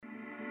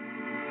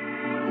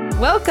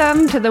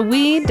Welcome to the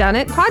We Done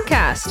It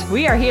podcast.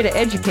 We are here to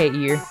educate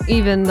you.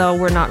 Even though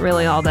we're not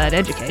really all that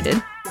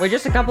educated. We're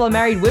just a couple of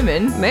married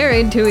women,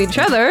 Married to each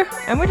other.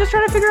 and we're just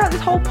trying to figure out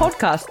this whole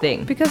podcast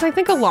thing. Because I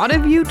think a lot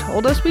of you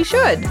told us we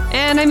should.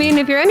 And I mean,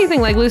 if you're anything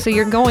like Lucy,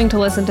 you're going to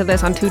listen to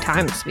this on 2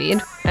 times speed.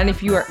 And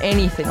if you are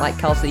anything like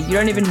Kelsey, you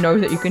don't even know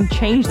that you can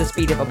change the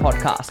speed of a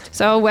podcast.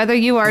 So whether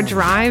you are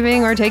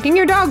driving or taking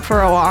your dog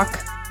for a walk,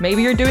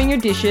 Maybe you're doing your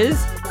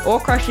dishes, or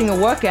crushing a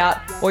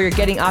workout, or you're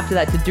getting after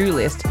that to-do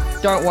list.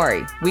 Don't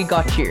worry, we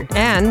got you.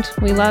 and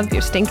we love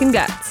your stinking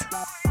guts.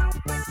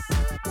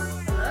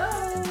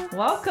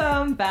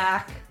 Welcome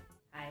back.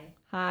 Hi.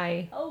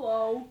 Hi.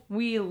 Hello.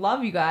 We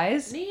love you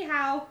guys. Ni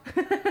hao.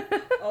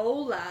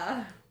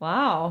 Hola.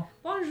 Wow.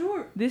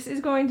 Bonjour. This is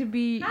going to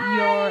be Hi.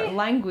 your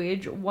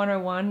language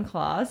 101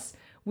 class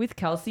with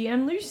Kelsey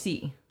and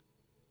Lucy.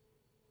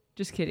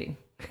 Just kidding.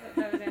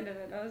 That was the end of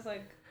it. I was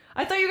like,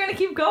 I thought you were going to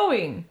keep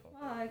going.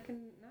 well, I can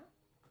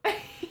not.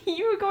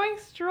 You were going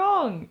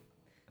strong.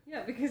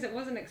 Yeah, because it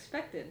wasn't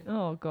expected.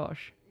 Oh,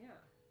 gosh.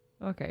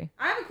 Yeah. Okay.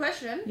 I have a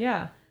question.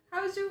 Yeah.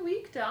 How was your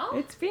week, doll?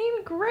 It's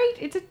been great.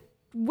 It's a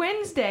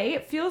Wednesday.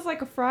 It feels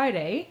like a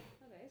Friday.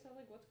 Okay, so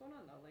like, what's going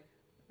on though? Like,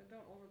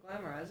 don't over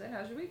glamorize it.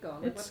 How's your week going?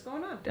 Like, It's what's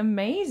going on?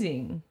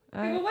 Amazing.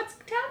 Okay, well,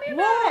 tell me about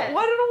What? it.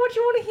 Well, I don't know what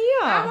you want to hear.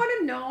 I want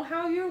to know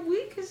how your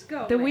week is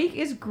going. The week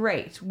is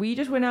great. We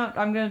just went out.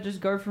 I'm going to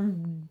just go from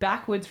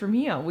backwards from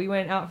here. We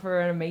went out for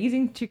an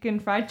amazing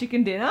fried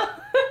chicken dinner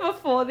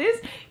before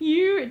this.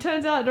 It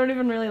turns out, don't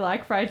even really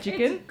like fried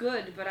chicken. It's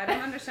good, but I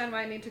don't understand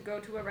why I need to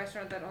go to a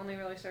restaurant that only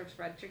really serves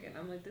fried chicken.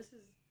 I'm like, this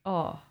is...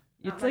 Oh,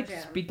 Not it's my like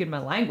jam. speaking my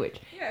language.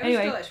 Yeah, it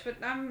Anyway, was delish, but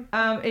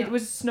I'm... It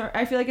was snow.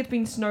 I feel like it's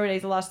been snow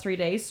days the last 3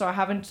 days, so I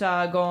haven't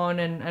gone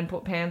and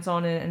put pants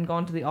on and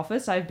gone to the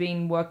office. I've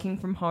been working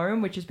from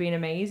home, which has been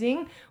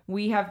amazing.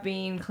 We have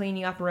been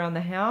cleaning up around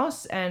the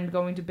house and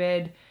going to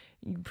bed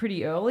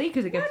pretty early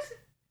because it gets.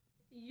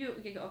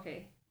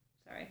 Okay,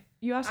 sorry.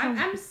 You asked.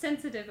 I'm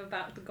sensitive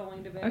about the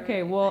going to bed.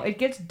 Okay, early well, thing. it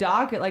gets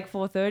dark at like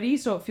 4:30,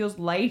 so it feels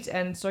late,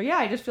 and so yeah,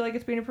 I just feel like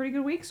it's been a pretty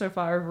good week so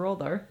far overall,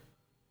 though.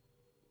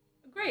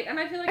 Great, and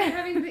I feel like I'm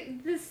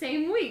having the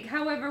same week.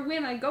 However,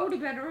 when I go to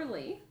bed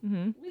early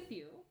Mm-hmm. with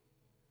you,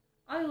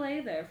 I lay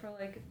there for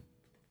like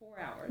 4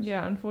 hours.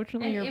 Yeah,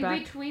 unfortunately, And you're in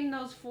back. between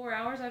those 4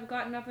 hours, I've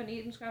gotten up and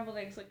eaten scrambled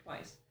eggs like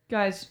twice.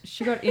 Guys,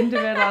 she got into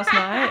bed last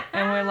night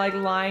and we're like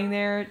lying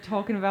there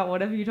talking about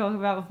whatever you talk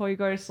about before you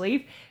go to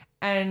sleep.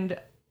 And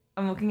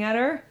I'm looking at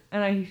her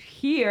and I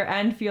hear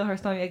and feel her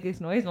stomach make this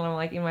noise. And I'm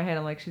like, in my head,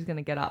 I'm like, she's going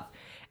to get up.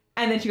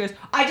 And then she goes,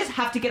 I just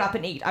have to get up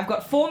and eat. I've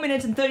got 4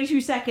 minutes and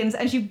 32 seconds.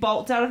 And she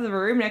bolts out of the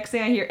room. Next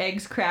thing I hear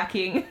eggs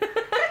cracking.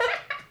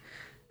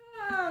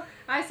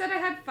 I said I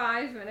had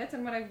 5 minutes,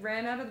 and when I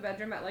ran out of the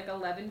bedroom at like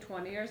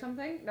 11:20 or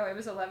something, no, it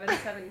was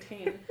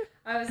 11:17.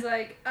 I was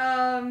like,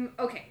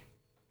 okay,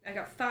 I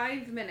got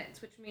 5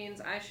 minutes, which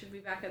means I should be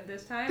back at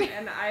this time.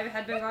 And I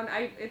had been on.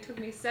 It took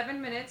me 7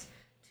 minutes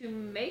to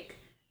make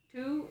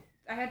 2.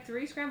 I had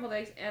 3 scrambled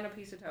eggs and a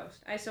piece of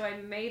toast. So I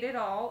made it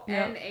all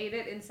and ate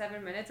it in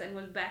 7 minutes, and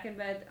was back in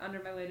bed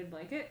under my weighted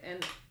blanket.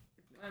 And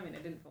I mean, I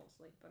didn't fall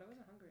asleep, but I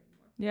wasn't hungry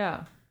anymore.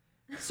 Yeah.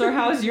 So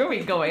how's your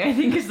week going? I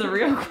think is the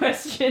real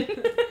question.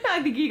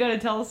 I think you got to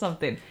tell us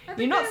something. I You're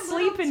think not I'm a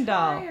little sleeping,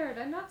 doll. tired.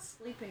 I'm not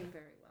sleeping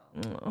very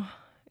well. Oh,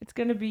 it's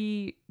going to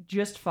be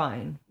just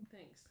fine.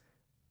 Thanks.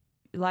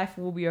 Life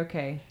will be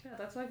okay. Yeah,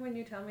 that's like when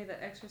you tell me that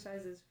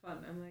exercise is fun.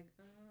 I'm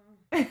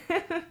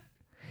like,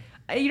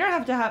 You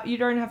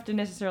don't have to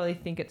necessarily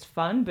think it's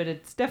fun, but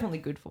it's definitely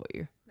good for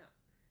you.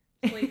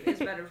 sleep is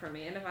better for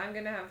me. And if I'm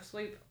going to have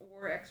sleep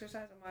or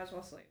exercise, I might as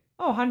well sleep.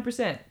 Oh,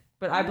 100%.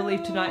 But I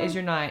believe tonight is No.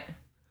 your night.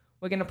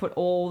 We're going to put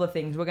all the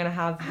things. We're going to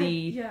have the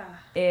Yeah.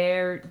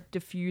 air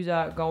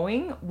diffuser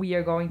going. We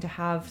are going to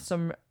have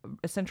some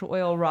essential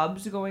oil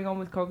rubs going on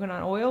with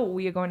coconut oil.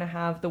 We are going to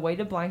have the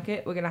weighted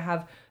blanket. We're going to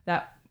have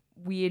that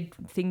weird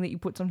thing that you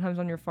put sometimes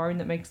on your phone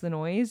that makes the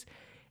noise.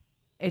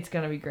 It's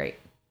going to be great.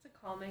 It's a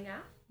calming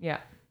app. Yeah.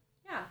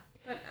 Yeah.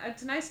 But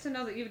it's nice to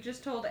know that you've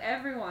just told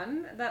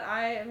everyone that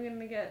I am going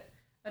to get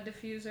a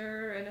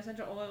diffuser, an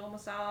essential oil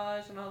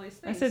massage, and all these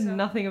I things. said so-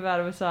 nothing about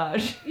a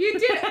massage. You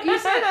did. You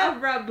said a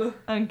rub.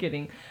 I'm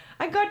kidding.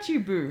 I got you,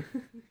 boo.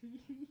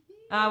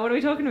 What are we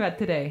talking about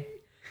today?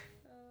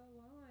 Well,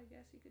 I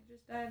guess you could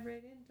just dive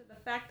right into the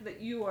fact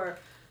that you are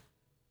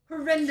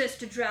horrendous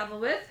to travel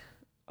with.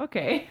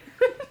 Okay.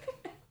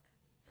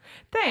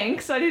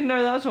 Thanks. I didn't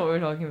know that's what we were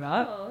talking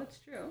about. Oh, it's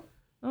true.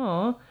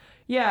 Oh,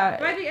 yeah.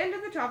 By the end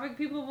of the topic,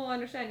 people will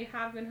understand you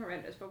have been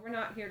horrendous, but we're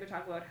not here to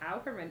talk about how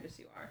horrendous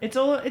you are.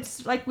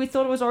 It's like we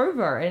thought it was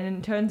over, and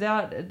it turns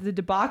out the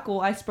debacle.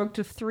 I spoke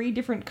to 3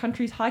 different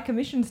countries' high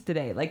commissions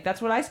today. Like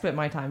that's what I spent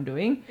my time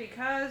doing.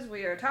 Because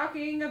we are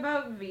talking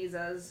about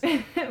visas.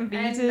 Visas.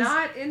 And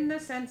not in the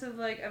sense of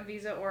like a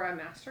visa or a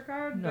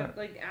MasterCard, No. but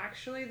like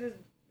actually the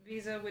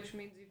visa, which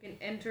means you can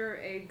enter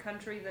a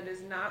country that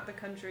is not the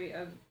country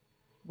of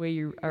where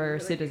you are a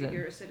like, citizen.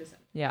 You're a citizen.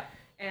 Yeah.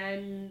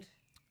 And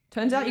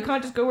Turns out you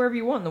can't just go wherever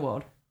you want in the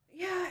world. yeah,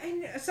 Yeah,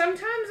 and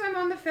sometimes I'm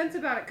on the fence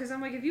about it because I'm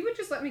like, if you would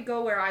just let me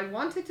go where I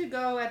wanted to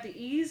go at the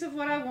ease of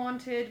what I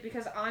wanted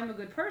because I'm a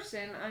good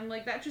person, I'm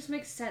like, that just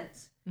makes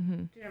sense. Mm-hmm.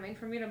 Do you know what I mean?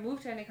 For me to move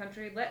to any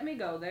country, let me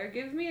go there,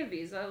 give me a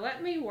visa,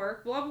 let me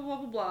work, blah, blah, blah,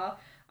 blah, blah.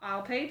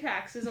 I'll pay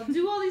taxes, I'll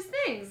do all these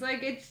things.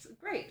 Like, it's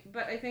great.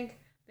 But I think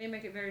they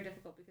make it very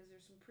difficult because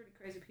there's some pretty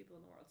crazy people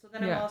in the world. So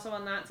then I'm also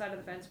on that side of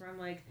the fence where I'm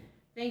like,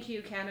 thank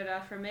you,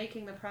 Canada, for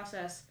making the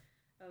process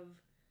of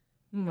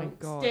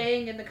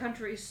staying in the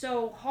country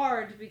so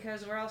hard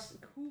because or else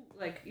who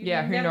you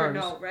never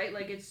know, right?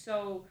 Like it's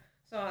so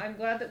I'm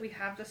glad that we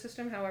have the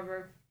system.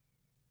 However,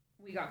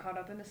 we got caught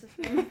up in the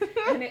system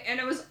and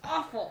it was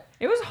awful.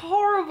 It was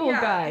horrible,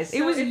 guys. So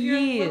it was if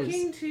years. You're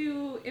looking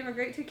to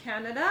immigrate to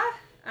Canada,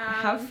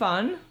 have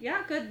fun.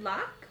 Yeah, good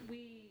luck.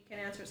 We can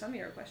answer some of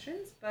your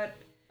questions, but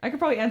I could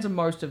probably answer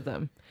most of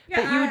them.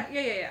 Yeah,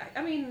 yeah.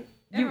 I mean,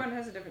 everyone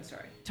has a different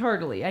story.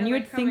 Totally. And you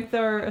would think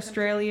they're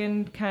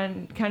Australian,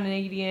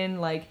 Canadian,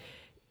 like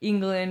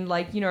England,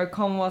 like, you know,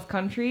 Commonwealth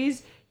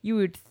countries. You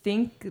would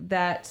think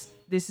that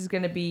this is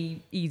going to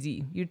be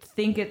easy. You'd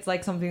think it's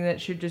like something that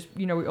should just,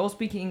 you know, we all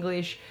speak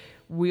English.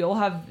 We all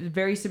have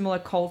very similar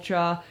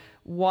culture.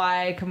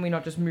 Why can we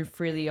not just move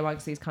freely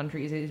amongst these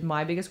countries is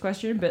my biggest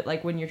question. But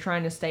like when you're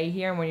trying to stay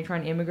here and when you're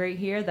trying to immigrate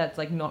here, that's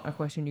like not a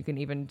question you can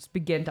even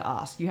begin to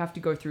ask. You have to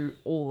go through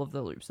all of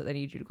the loops that they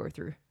need you to go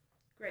through.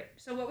 Great.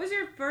 So what was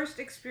your first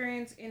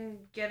experience in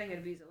getting a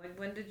visa? Like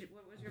what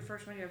was your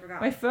first one you ever got?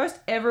 My first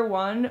ever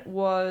one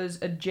was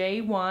a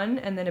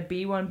J1 and then a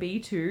B1,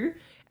 B2.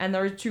 And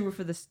those two were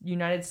for the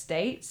United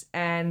States.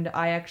 And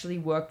I actually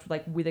worked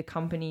like with a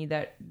company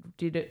that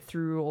did it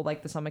through all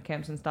like the summer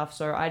camps and stuff.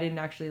 So I didn't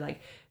actually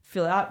like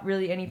fill out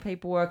really any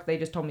paperwork. They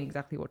just told me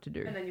exactly what to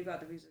do. And then you got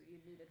the visa you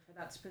needed for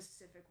that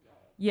specific role.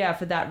 Yeah,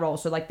 for that role.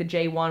 So like the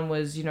J1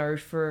 was, you know,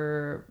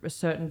 for a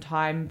certain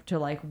time to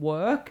like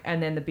work.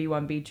 And then the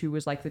B1, B2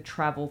 was like the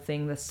travel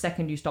thing. The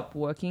second you stopped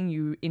working,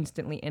 you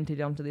instantly entered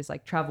onto this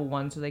like travel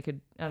one so they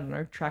could, I don't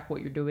know, track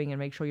what you're doing and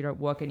make sure you don't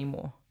work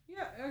anymore.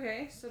 Yeah,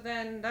 okay. So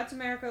then that's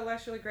America.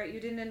 That's really great. You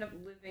didn't end up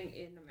living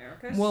in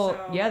America.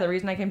 Well, yeah, the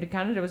reason I came to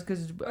Canada was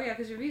because... Oh, yeah,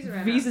 because your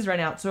visa ran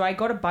out. So I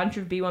got a bunch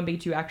of B1,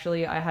 B2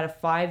 actually. I had a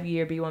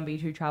 5-year B1,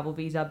 B2 travel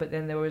visa, but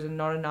then there was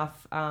not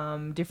enough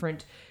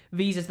different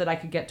visas that I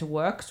could get to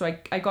work. So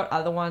I got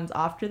other ones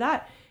after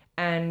that.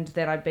 And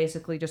then I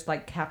basically just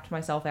like capped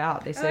myself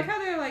out. They said... I like how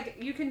they're like,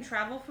 you can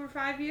travel for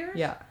 5 years?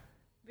 Yeah.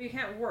 But you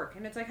can't work.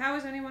 And it's like, how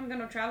is anyone going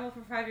to travel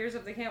for 5 years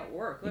if they can't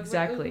work? Like,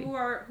 exactly. Who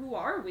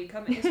are we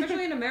coming?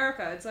 Especially in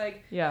America. It's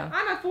like, yeah.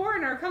 I'm a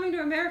foreigner coming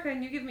to America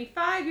and you give me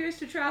 5 years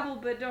to travel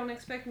but don't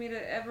expect me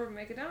to ever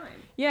make a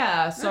dime.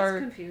 Yeah, so... That's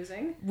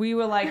confusing. We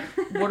were like,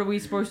 what are we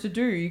supposed to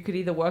do? You could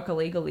either work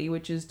illegally,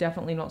 which is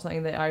definitely not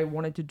something that I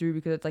wanted to do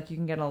because it's like you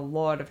can get in a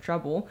lot of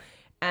trouble.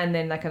 And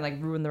then that can like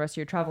ruin the rest of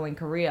your traveling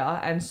career.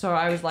 And so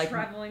I was like...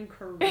 Traveling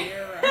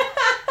career.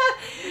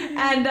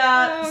 And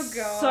oh,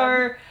 God.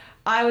 So...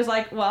 I was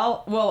like,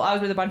 well, I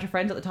was with a bunch of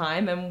friends at the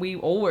time, and we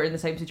all were in the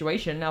same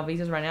situation. Our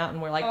visas ran out, and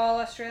we're like...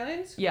 All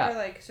Australians? Yeah. Or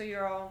like, so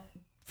you're all...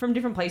 From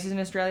different places in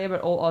Australia,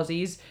 but all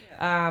Aussies.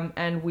 Yeah.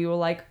 And we were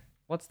like,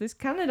 what's this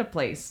Canada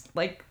place?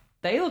 Like,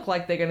 they look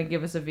like they're going to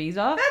give us a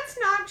visa. That's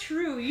not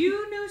true.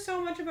 You knew so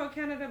much about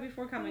Canada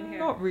before coming here.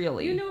 Not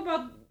really. You knew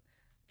about...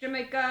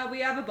 Jamaica,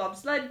 we have a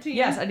bobsled team.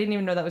 Yes, I didn't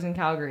even know that was in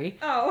Calgary.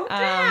 Oh,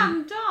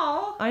 damn,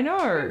 doll. I know.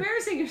 You're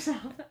embarrassing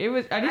yourself. It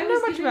was. I didn't know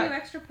much about. You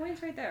extra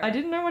points right there. I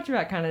didn't know much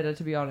about Canada,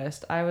 to be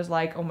honest. I was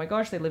like, oh my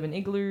gosh, they live in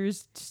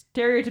igloos.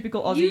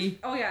 Stereotypical Aussie.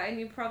 Oh yeah, and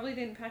you probably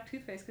didn't pack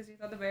toothpaste because you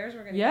thought the bears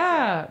were gonna.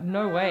 Yeah, get you.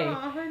 no way. Oh,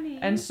 honey.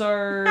 And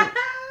so.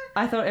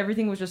 I thought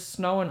everything was just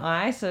snow and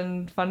ice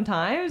and fun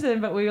times,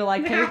 but we were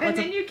like, hey, and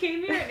then you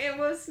came here and it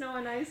was snow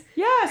and ice.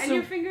 Yeah, and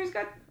your fingers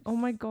got. Oh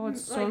my god,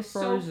 so like,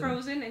 frozen. So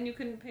frozen, and you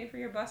couldn't pay for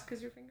your bus because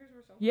your fingers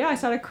were so. Yeah, I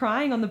started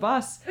crying on the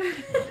bus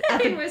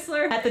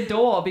Whistler at the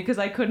door because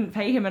I couldn't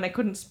pay him and I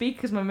couldn't speak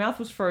because my mouth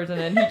was frozen,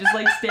 and he just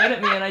like stared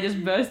at me and I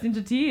just burst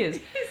into tears.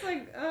 He's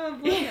like, oh,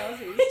 bloody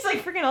Aussies. He's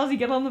like, freaking Aussie,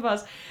 get on the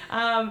bus.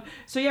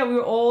 So yeah, we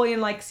were all in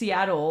like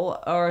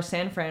Seattle or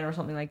San Fran or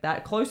something like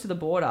that, close to the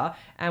border,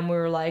 and we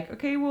were like,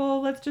 okay,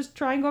 well, let's just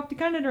try and go up to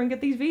Canada and get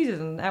these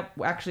visas, and that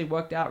actually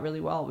worked out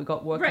really well. We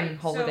got working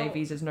holiday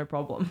visas, no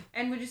problem.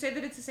 And would you say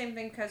that it's the same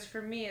thing? Because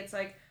for me, it's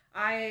like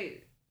I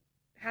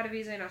had a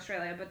visa in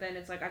Australia, but then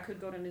it's like I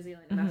could go to New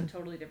Zealand, and that's a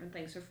totally different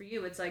thing. So for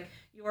you, it's like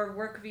your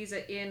work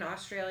visa in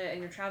Australia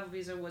and your travel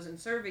visa wasn't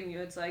serving you.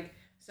 It's like,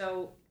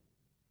 so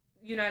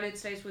United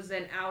States was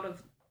then out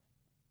of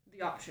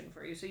the option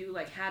for you, so you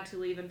like had to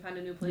leave and find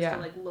a new place to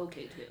like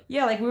locate to.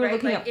 Yeah, like we were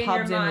looking at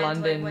pubs in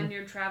London. Like when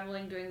you're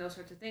traveling, doing those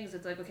sorts of things,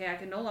 it's like, okay, I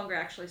can no longer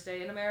actually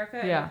stay in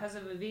America, Yeah. and because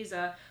of a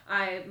visa,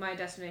 my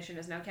destination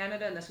is now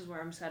Canada, and this is where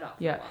I'm set up.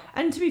 Yeah,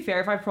 and to be fair,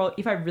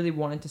 if I really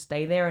wanted to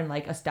stay there and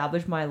like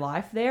establish my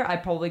life there, I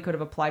probably could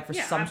have applied for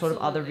some sort of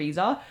other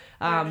visa.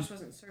 It just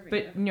wasn't serving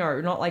but you.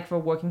 no, not like for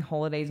working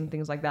holidays and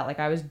things like that. Like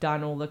I was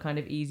done all the kind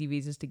of easy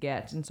visas to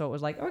get, and so it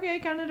was like, okay,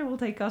 Canada will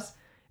take us,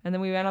 and then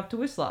we went up to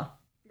Whistler.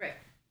 Right.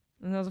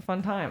 And that was a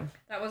fun time.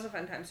 That was a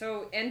fun time.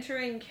 So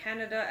entering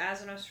Canada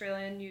as an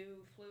Australian, you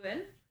flew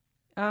in?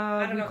 I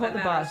don't We know if caught that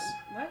the matters.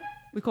 bus. What?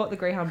 We caught the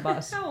Greyhound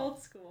bus. How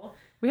old school?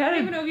 We I had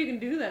don't even a, know if you can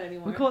do that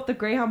anymore. we caught the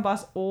Greyhound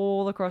bus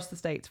all across the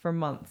States for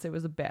months. It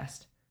was the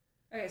best.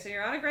 Okay, so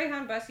you're on a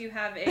Greyhound bus. You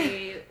have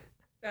a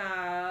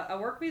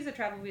work visa,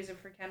 travel visa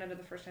for Canada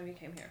the first time you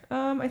came here.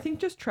 I think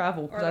just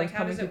travel Or because I like was how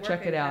coming does to it work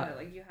check in it out. Canada?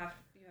 Like you have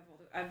all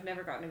the, I've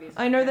never gotten a visa.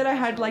 I for know that I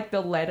Canada, had so- like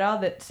the letter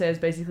that says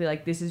basically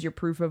like this is your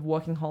proof of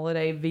working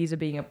holiday visa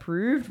being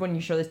approved. When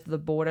you show this to the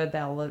border,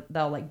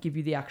 they'll like give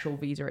you the actual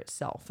visa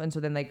itself, and so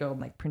then they go and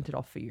like print it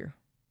off for you.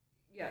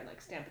 Yeah, and,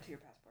 like stamp it to your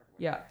passport. Or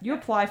Yeah, whatever. you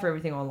apply for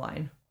everything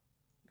online.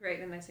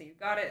 Great, and they say you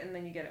got it, and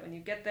then you get it when you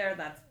get there.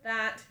 That's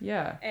that.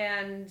 Yeah,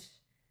 And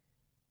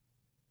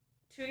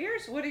 2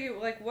 years? What do you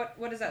like? What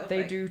does that look they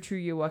like? do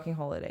 2-year working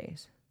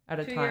holidays at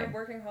a 2-year time.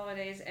 working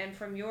holidays, and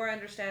from your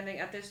understanding,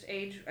 at this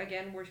age,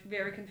 again, we're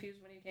very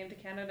confused when you came to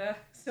Canada,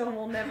 so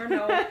we'll never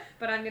know.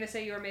 But I'm gonna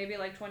say you were maybe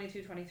like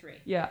 22, 23.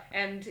 Yeah,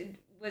 And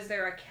was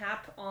there a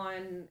cap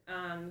on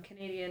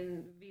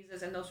Canadian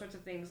visas and those sorts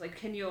of things? Like,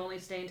 can you only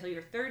stay until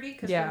you're 30?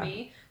 Because Yeah. for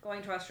me,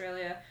 going to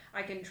Australia,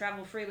 I can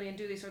travel freely and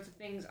do these sorts of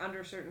things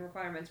under certain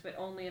requirements, but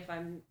only if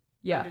I'm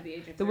yeah. under the age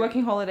of 30. The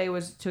working holiday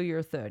was till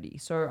you're 30,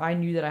 so I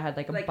knew that I had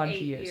like a bunch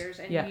 8 of years.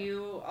 And yeah,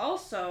 you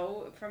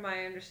also, from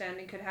my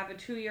understanding, could have a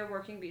 2-year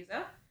working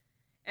visa,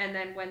 and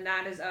then when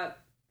that is up,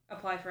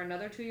 apply for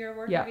another 2-year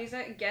working Yeah.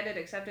 visa, get it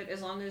accepted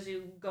as long as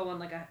you go on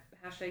like a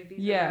hashtag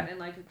visa Yeah. run and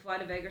like fly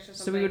to Vegas or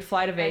something. so we would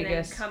fly to and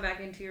Vegas. then come back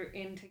into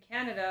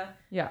Canada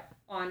Yeah,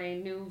 on a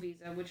new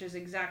visa, which is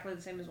exactly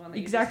the same as one that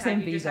Exact you just same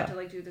had. You just had visa. to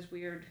like do this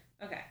weird.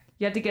 Okay.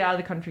 you had to get out of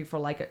the country for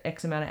like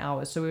X amount of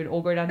hours, so we would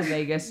all go down to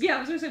Vegas. Yeah, I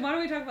was gonna say, why don't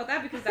we talk about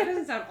that, because that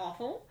doesn't sound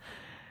awful.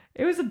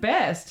 It was the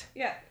best.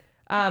 Yeah.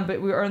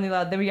 But we were only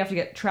allowed, then we have to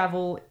get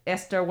travel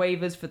ESTA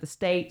waivers for the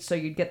States. So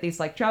you'd get this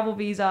like travel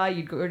visa,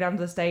 you'd go down to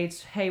the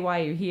States. Hey, why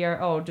are you here?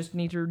 Oh, just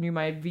need to renew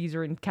my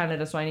visa in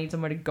Canada. So I need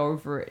somewhere to go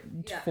for it.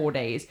 Yeah. 4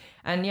 days.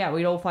 And yeah,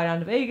 we'd all fly down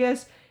to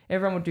Vegas.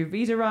 Everyone would do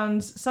visa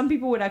runs. Some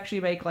people would actually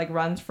make like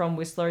runs from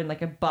Whistler in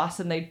like a bus,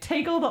 and they'd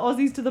take all the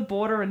Aussies to the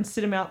border and sit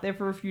them out there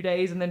for a few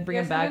days and then bring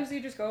them back. Sometimes you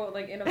just go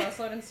like in a bus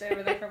load and stay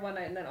over there for one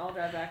night and then I'll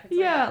drive back. It's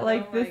Yeah, oh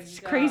like my this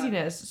God.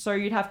 craziness. So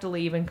you'd have to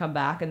leave and come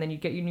back, and then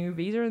you'd get your new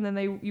visa, and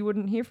then you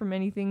wouldn't hear from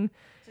anything.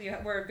 So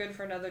we're good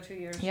for another 2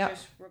 years, Yep.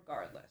 just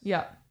regardless.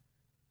 Yeah.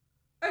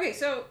 Okay,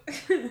 so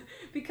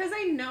because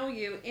I know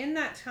you, in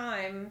that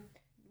time,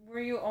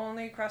 were you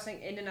only crossing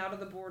in and out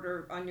of the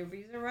border on your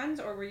visa runs,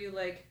 or were you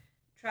like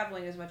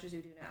traveling as much as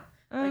you do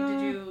now? Like,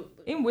 did you?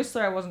 In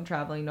Whistler, I wasn't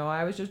traveling. No,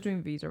 I was just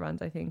doing visa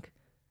runs, I think.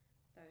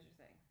 That was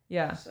your thing.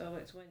 Yeah. So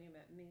it's when you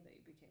met me that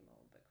you became a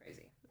little bit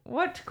crazy.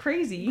 What?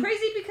 Crazy?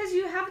 Crazy because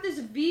you have this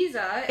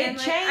visa. And It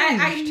like,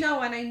 I changed.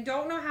 know, and I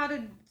don't know how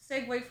to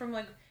segue from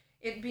like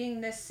it being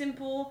this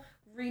simple,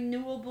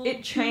 renewable.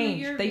 It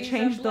changed. 2-year They visa,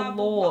 changed the blah, blah,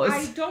 blah. laws.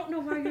 I don't know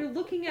why you're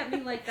looking at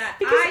me like that.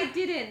 Because I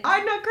didn't.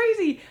 I'm not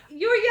crazy.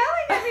 You were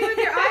yelling at me with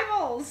your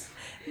eyeballs.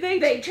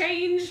 They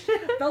changed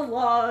the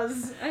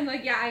laws. I'm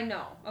like, yeah, I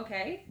know.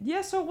 Okay.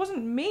 Yeah, so it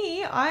wasn't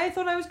me. I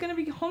thought I was gonna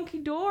be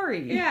honky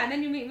dory. Yeah, and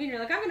then you meet me and you're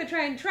like, I'm gonna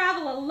try and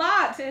travel a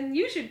lot, and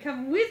you should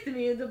come with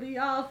me. It'll be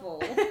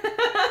awful.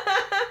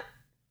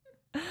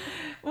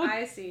 Well,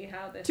 I see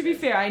how this. to be is.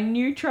 fair, I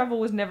knew travel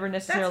was never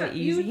That's necessarily what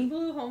easy. you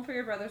flew home for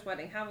your brother's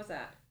wedding. How was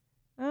that?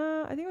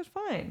 I think it was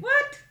fine.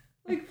 What?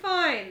 Like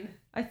fine.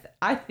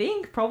 I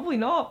think probably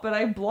not, but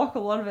I block a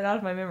lot of it out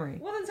of my memory.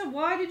 Well then, so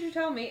why did you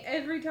tell me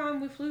every time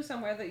we flew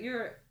somewhere that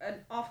you're an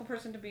awful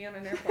person to be on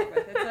an airport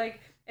with? It's like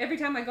every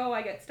time I go,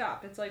 I get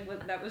stopped. It's like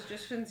what, that was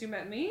just since you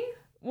met me.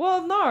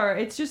 Well, no,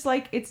 it's just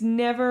like it's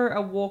never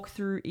a walk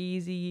through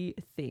easy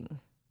thing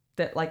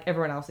that like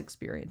everyone else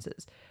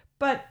experiences.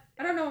 But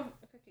I don't know.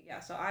 Yeah,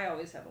 so I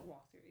always have a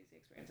walk through easy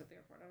experience at the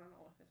airport. I don't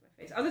know if it's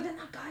my face. Other than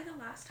that guy the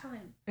last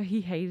time.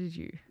 he hated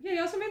you. Yeah, he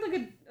also made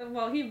like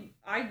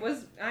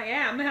I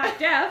am half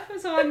deaf,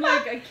 so I'm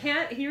like, I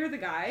can't hear the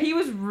guy. He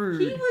was rude.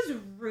 He was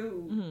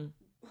rude. Mhm.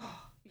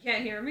 You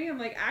can't hear me? I'm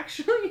like,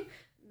 actually,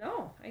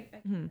 no.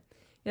 Mhm.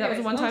 Yeah, that was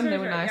the one long time story they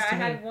were short, nice yeah, to I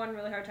me. had one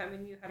really hard time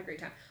and you had a great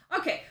time.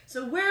 Okay,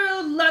 so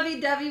we're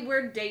lovey-dovey,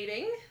 we're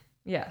dating,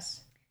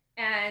 Yes.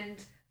 and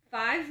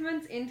 5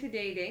 months into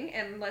dating,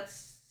 and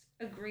let's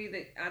agree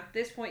that at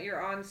this point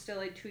you're on still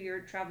a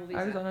 2-year travel visa.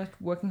 I was on a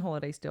working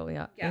holiday still,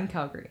 yeah, Yeah. in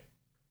Calgary.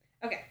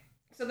 Okay,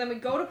 so then we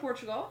go to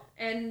Portugal,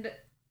 and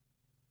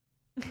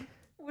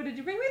what did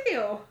you bring with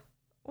you?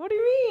 What do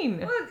you mean?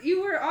 Well,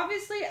 you were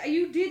obviously,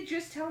 you did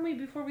just tell me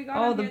before we got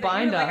Oh, on the here that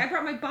you were binder. like, I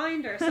brought my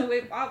binder, so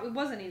it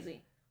wasn't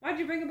easy. Why'd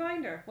you bring a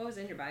binder? What was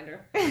in your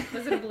binder?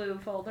 Was it a blue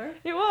folder?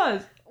 It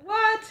was.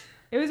 What?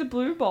 It was a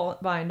blue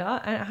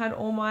binder, and it had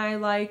all my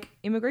like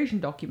immigration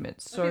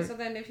documents. So, Okay, so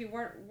then if you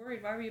weren't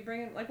worried, why were you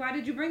bringing, like, why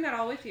did you bring that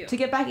all with you? to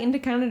get back into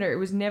Canada, it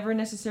was never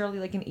necessarily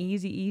like an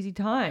easy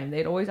time.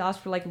 They'd always ask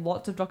for like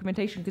lots of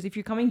documentation because if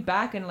you're coming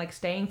back and like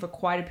staying for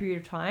quite a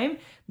period of time,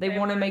 they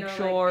want to wanna make know, like,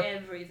 sure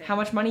everything. how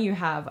much money you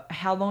have,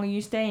 how long are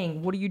you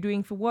staying, what are you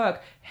doing for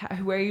work,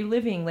 where are you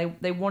living.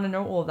 They want to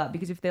know all of that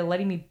because if they're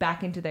letting me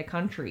back into their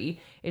country,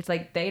 it's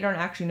like they don't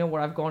actually know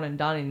what I've gone and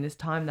done in this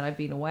time that I've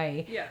been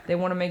away. Yeah. They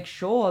want to make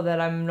sure that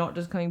that I'm not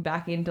just coming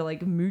back in to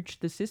like mooch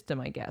the system,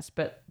 I guess.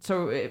 But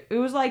so it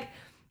was like,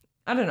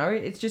 I don't know.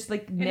 It's just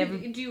like And never.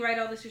 do you write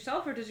all this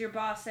yourself, or does your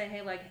boss say,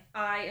 "Hey, like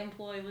I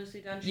employ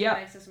Lucy Dunn. She Yeah,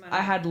 makes this money."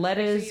 I had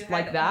letters so you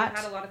like had, that.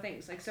 You had a lot of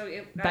things, like so.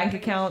 I Bank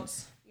think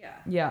accounts.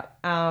 Yeah.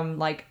 Yeah.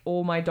 Like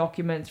all my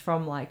documents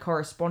from like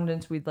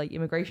correspondence with like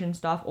immigration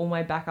stuff, all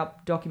my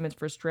backup documents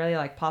for Australia,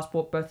 like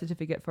passport, birth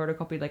certificate,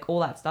 photocopy, like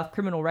all that stuff,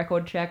 criminal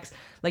record checks.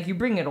 Like you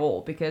bring it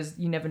all because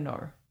you never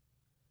know.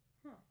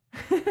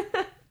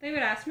 They would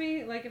ask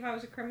me like if I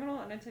was a criminal,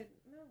 and I'd say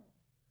no.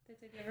 They'd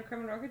say, "Do you have a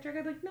criminal record check?"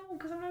 I'd be like, "No,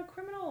 because I'm not a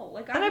criminal.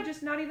 Like I would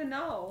just not even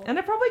know." And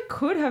I probably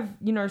could have,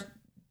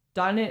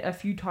 done it a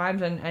few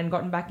times and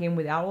gotten back in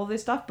without all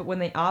this stuff, but when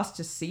they asked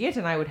to see it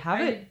and I would have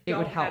And it, you it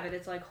would don't help. have it.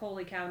 It's like,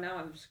 holy cow, now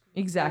I'm screwed.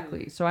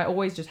 Exactly. So I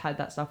always just had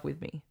that stuff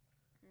with me.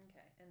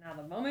 Okay, and now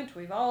the moment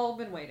we've all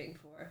been waiting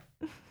for.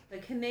 The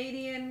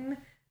Canadian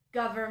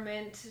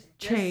government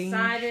Changed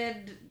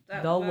decided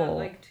that the law.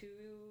 like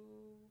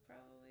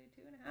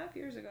probably 2.5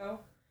 years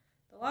ago,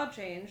 the law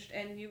changed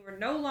and you were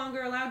no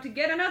longer allowed to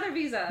get another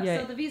visa. Yeah.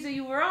 So the visa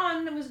you were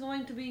on was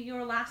going to be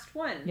your last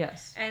one.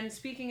 Yes. And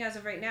speaking as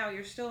of right now,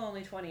 you're still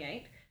only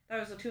 28. That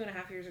was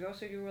 2.5 years ago,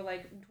 so you were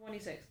like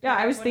 26. Yeah,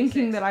 I was 26.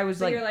 thinking that I was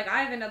So like, you're like,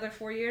 I have another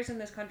 4 years in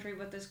this country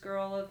with this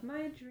girl of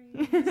my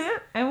dreams.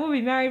 and we'll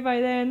be married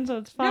by then, so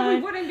it's No, fine.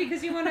 we wouldn't,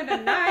 because you wanted a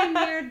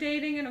 9-year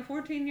dating and a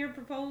 14-year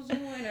proposal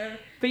and a...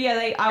 But yeah,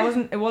 it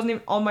wasn't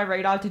even on my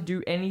radar to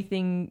do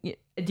anything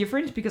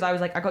different because I was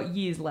like, I got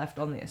years left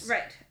on this.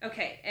 Right,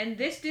 okay. And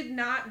this did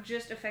not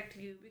just affect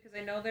you, because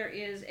I know there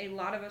is a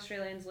lot of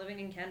Australians living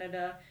in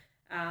Canada.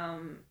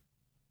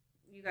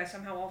 You guys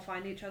somehow all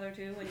find each other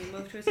too when you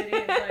move to a city.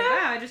 It's like,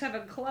 wow, I just have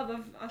a club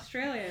of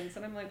Australians.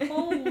 And I'm like,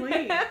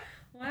 holy,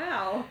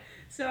 wow.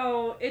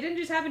 So it didn't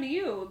just happen to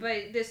you,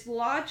 but this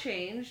law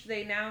changed.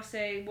 They now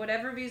say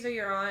whatever visa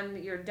you're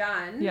on, you're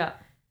done. Yeah.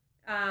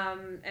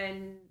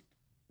 And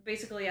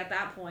basically at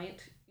that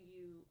point,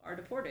 you are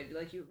deported.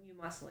 Like you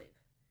must leave.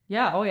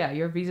 Yeah. Oh yeah.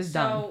 Your visa's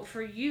done. So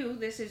for you,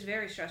 this is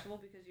very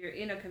stressful because you're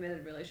in a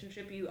committed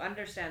relationship. You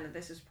understand that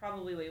this is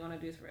probably what you want to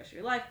do for the rest of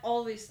your life.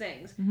 All these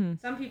things. Mm-hmm.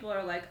 Some people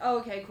are like, oh,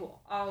 okay,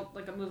 cool. I'm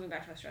moving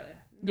back to Australia.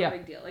 No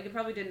big deal. Like it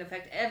probably didn't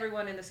affect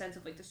everyone in the sense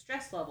of like the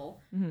stress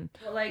level. Mm-hmm.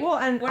 But like, well,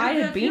 and what I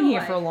did had that been feel here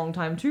like? for a long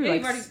time too. Yeah,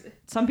 Like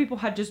some people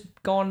had just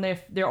gone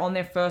they're on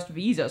their first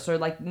visa, so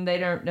like they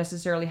don't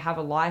necessarily have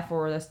a life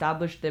or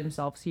established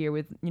themselves here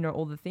with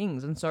all the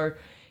things, and so.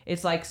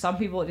 It's like some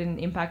people it didn't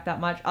impact that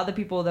much. Other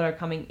people that are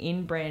coming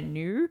in brand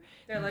new,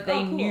 They're like, they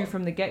oh, cool. knew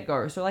from the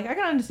get-go. So like I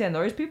can understand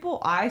those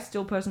people. I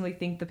still personally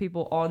think the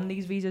people on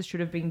these visas should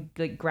have been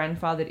like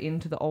grandfathered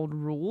into the old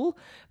rule,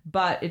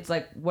 but it's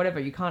like whatever,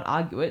 you can't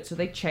argue it. So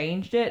they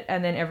changed it,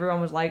 and then everyone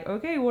was like,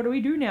 okay, what do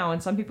we do now?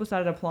 And some people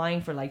started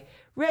applying for like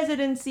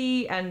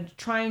residency and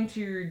trying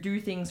to do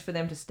things for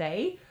them to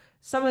stay.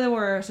 Some of them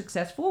were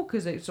successful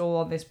because it's all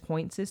on this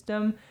point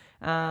system.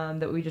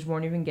 That we just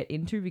won't even get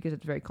into because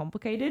it's very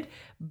complicated.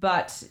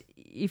 But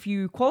if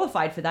you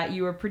qualified for that,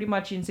 you were pretty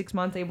much in 6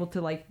 months able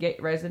to like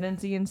get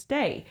residency and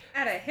stay.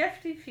 At a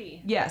hefty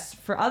fee. Yes.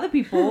 For other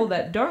people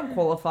that don't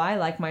qualify,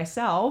 like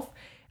myself,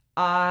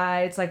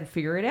 it's like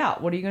figure it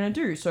out. What are you going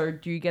to do? So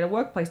do you get a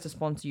workplace to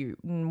sponsor you?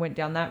 And went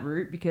down that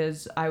route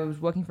because I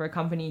was working for a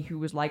company who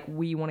was like,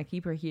 we want to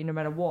keep her here no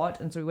matter what.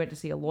 And so we went to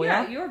see a lawyer.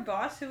 Yeah, your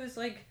boss who was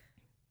like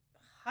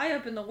high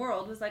up in the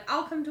world was like,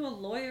 I'll come to a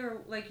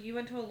lawyer. Like you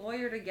went to a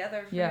lawyer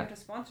together for him to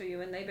sponsor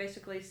you, and they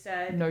basically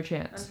said no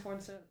chance.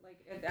 Unfortunately, like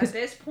at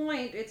this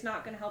point, it's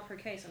not going to help her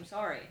case. I'm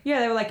sorry.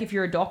 Yeah, they were like, if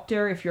you're a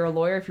doctor, if you're a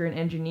lawyer, if you're an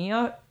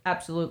engineer,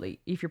 absolutely.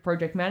 If you're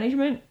project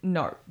management,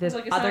 no. There's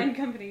like a other sign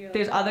company.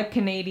 there's other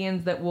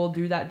Canadians that will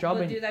do that job.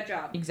 Will do that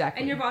job.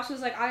 Exactly. And your boss was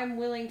like, I'm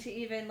willing to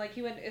even like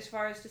he went as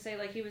far as to say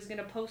like he was going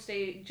to post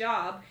a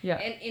job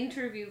and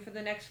interview for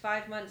the next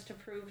 5 months to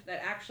prove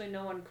that actually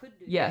no one could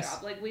do the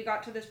job. Like we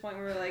got to this point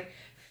where we're like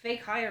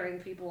fake hiring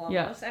people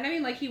almost. And I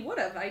mean like he would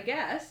have, I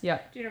guess. Yeah.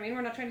 Do you know what I mean?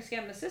 We're not trying to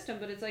scam the system,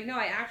 but it's like, no,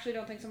 I actually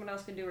don't think someone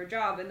else can do her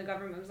job. And the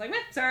government was like, meh,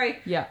 sorry.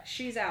 Yeah.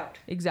 She's out.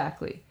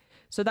 Exactly.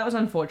 So that was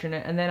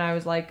unfortunate. And then I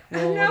was like,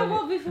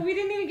 well, before we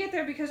didn't even get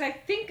there because I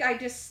think I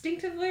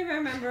distinctively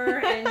remember,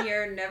 and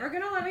you're never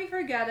going to let me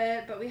forget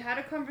it, but we had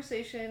a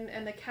conversation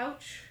and the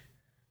couch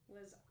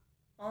was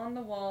on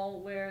the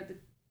wall where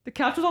the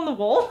couch was on the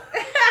wall?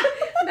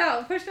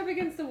 No, pushed up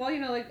against the wall.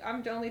 Like,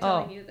 I'm only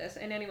telling you this,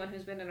 and anyone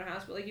who's been in our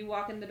house, but like you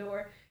walk in the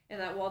door and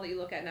that wall that you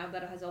look at now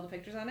that has all the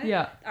pictures on it.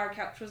 Yeah. Our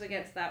couch was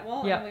against that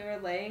wall, and we were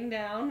laying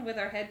down with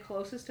our head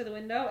closest to the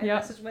window, and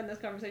this is when this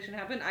conversation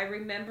happened. I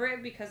remember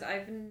it because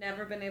I've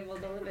never been able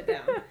to live it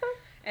down.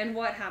 And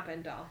what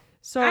happened, doll?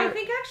 So I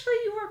think actually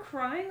you were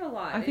crying a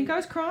lot. I think I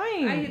was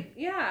crying.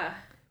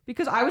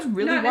 Because I was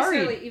really worried. Not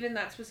necessarily worried. even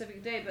that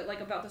specific day, but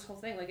like about this whole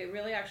thing. Like it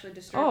really actually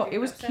disturbed you. It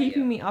was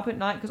keeping me up at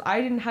night because I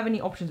didn't have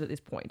any options at this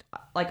point.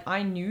 Like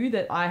I knew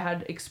that I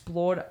had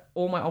explored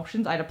all my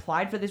options. I'd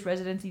applied for this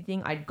residency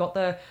thing. I'd got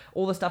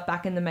all the stuff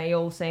back in the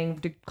mail saying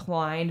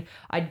declined.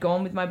 I'd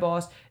gone with my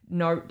boss.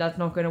 no, that's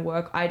not going to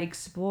work. I'd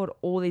explored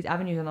all these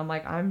avenues and I'm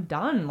like, I'm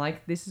done.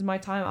 Like, this is my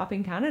time up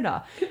in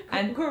Canada.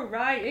 And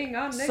crying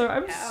on the so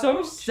I'm so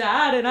couch.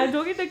 sad. And I'm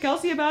talking to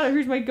Kelsey about it,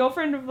 who's my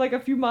girlfriend of like a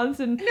few months.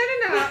 And No.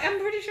 I'm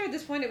pretty sure at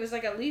this point it was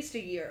like at least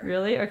a year.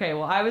 really? Okay,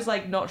 well, I was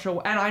like not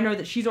sure. And I know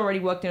that she's already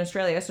worked in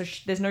Australia, so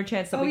there's no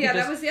chance that Oh we yeah, could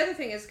just... that was the other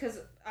thing is because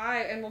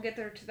and we'll get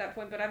there to that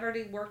point, but I've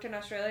already worked in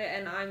Australia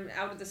and I'm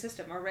out of the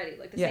system already.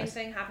 Like the same Yes.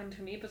 thing happened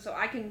to me, but so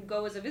I can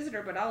go as a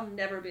visitor, but I'll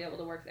never be able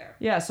to work there.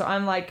 Yeah, so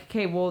I'm like,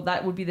 okay, well,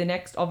 that would be the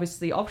next,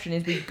 obviously, option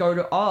is we go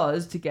to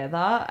Oz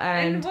together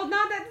and... well,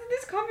 not that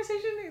this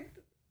conversation.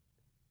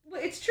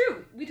 Well, it's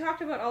true. We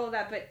talked about all of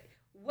that, but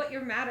what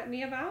you're mad at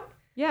me about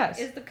Yes.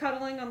 is the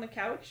cuddling on the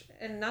couch,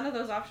 and none of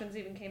those options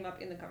even came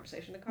up in the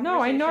conversation. No,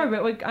 I know,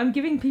 but like, I'm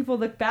giving people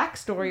the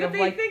backstory But of they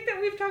like... think that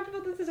we've talked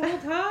about this whole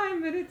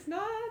time, but it's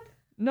not.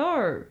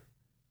 No.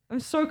 I'm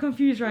so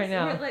confused right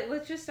now.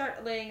 Let's just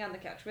start laying on the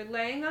couch. We're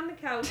laying on the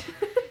couch,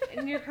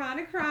 and you're kind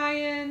of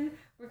crying.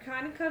 We're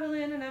kind of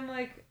cuddling, and I'm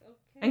like,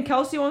 okay. And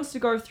Kelsey wants to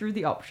go through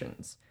the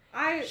options.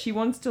 She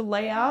wants to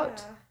lay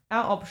out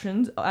our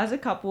options as a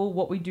couple,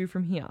 what we do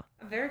from here.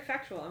 I'm very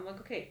factual. I'm like,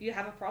 okay, you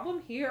have a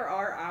problem? Here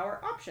are our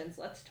options.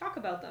 Let's talk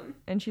about them.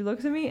 And she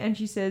looks at me and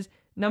she says,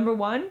 number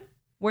 1,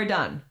 we're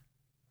done.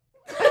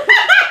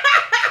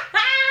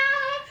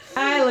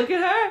 I look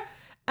at her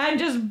and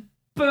just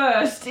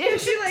burst into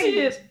She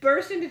tears.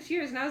 burst into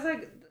tears, and I was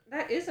like,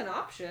 that is an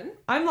option.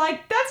 I'm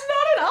like, that's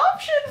not an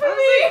option for I me.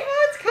 was like,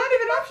 oh, it's kind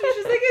of an option.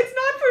 She's like, it's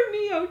not for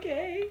me,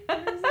 okay?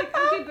 And I was like,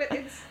 okay, but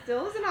it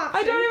still is an option.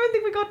 I don't even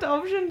think we got to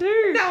option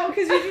 2. No,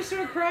 because you just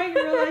started crying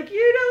and were like,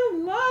 you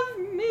don't love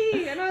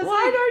me. And I was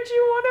Why like, don't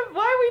you want to?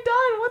 Why are we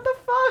done? What the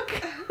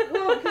fuck?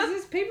 well, because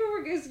this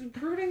paperwork is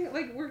proving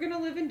like we're gonna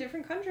live in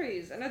different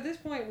countries, and at this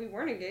point we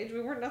weren't engaged,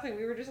 we weren't nothing,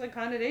 we were just like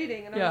kind of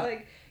dating, and I was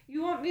like,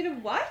 you want me to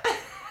what?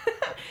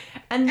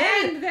 And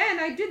then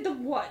I did the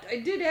what? I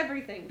did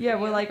everything. for yeah,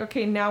 we're you. like,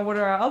 okay, now what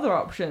are our other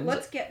options?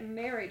 Let's get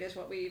married, is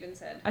what we even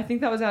said. I think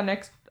that was our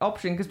next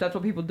option because that's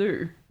what people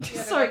do. Yeah,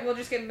 they're So like, we'll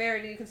just get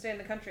married and you can stay in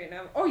the country. And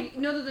no.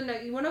 You want to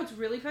know what's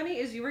really funny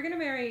is you were gonna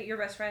marry your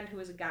best friend who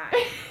was a guy,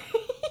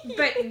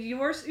 but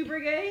you're super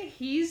gay.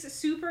 He's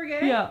super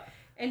gay. yeah,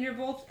 And you're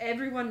both,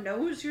 everyone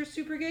knows you're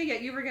super gay,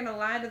 yet you were going to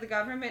lie to the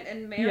government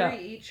and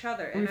marry each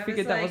other. And we I figured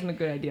was that like, wasn't a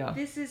good idea.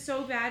 this is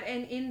so bad.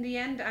 And in the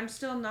end, I'm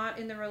still not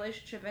in the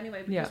relationship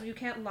anyway, because you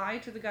can't lie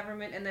to the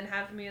government and then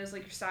have me as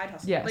like your side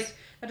hustle. Yes. Like,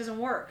 that doesn't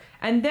work.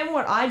 And then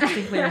what I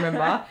distinctly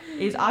remember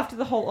is after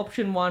the whole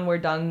option 1 we're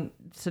done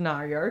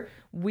scenario,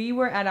 we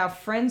were at our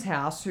friend's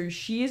house, who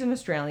she is an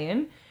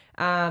Australian,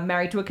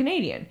 married to a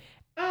Canadian.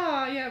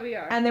 Oh, yeah, we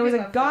are. And there We was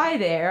a love guy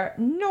them. there,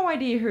 no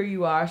idea who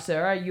you are,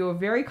 sir. You were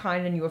very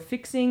kind and you were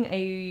fixing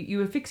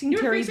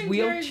Terry's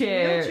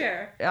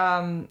wheelchair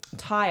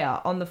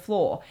tire on the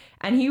floor.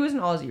 And he was an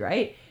Aussie,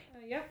 right?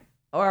 Yep.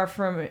 Or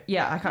from, I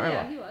can't remember.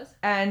 Yeah, he was.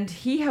 And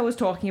he was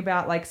talking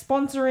about like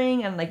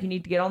sponsoring and like you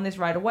need to get on this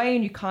right away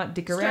and you can't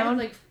dick around. Started,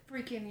 like,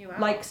 freaking you out.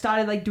 Like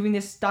started like doing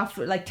this stuff,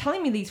 like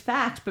telling me these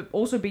facts, but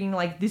also being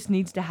like, this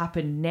needs to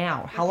happen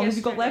now. How long have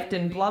you got yesterday, left?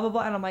 And maybe. blah blah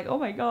blah. And I'm like, oh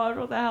my god,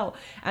 what the hell?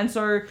 And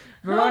so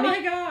oh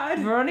my god.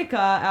 Veronica,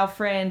 our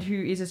friend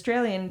who is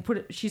Australian,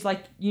 she's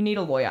like, you need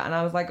a lawyer. And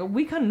I was like,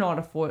 we cannot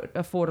afford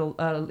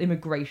a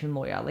immigration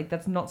lawyer. Like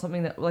that's not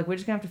something that, like, we're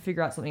just gonna have to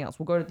figure out something else.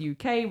 We'll go to the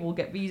UK, we'll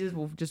get visas,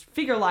 we'll just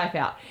figure life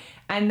out.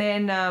 And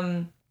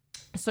then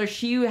so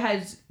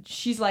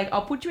she's like,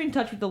 I'll put you in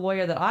touch with the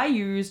lawyer that I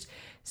used,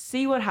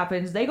 see what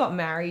happens. They got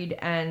married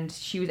and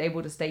she was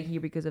able to stay here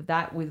because of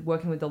that, with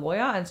working with the lawyer.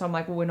 And so I'm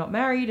like, well, we're not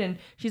married. And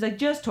she's like,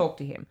 just talk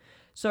to him.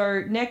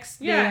 So next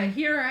thing,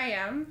 Here I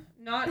am.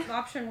 Not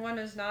option 1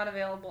 is not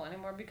available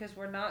anymore because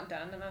we're not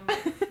done. And I'm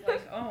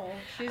like, oh.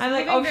 She's And,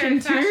 like, moving very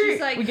option fast. 2,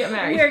 She's like, we get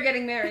married. We're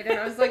getting married. And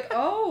I was like,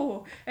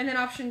 oh. And then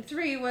option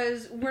 3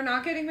 was, we're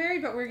not getting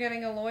married, but we're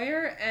getting a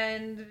lawyer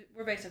and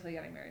we're basically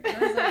getting married. And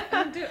I was like,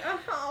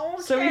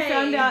 okay. So we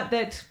found out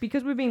that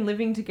because we've been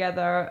living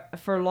together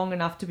for long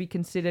enough to be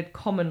considered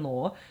common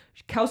law,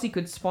 Kelsey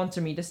could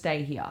sponsor me to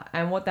stay here.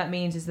 And what that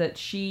means is that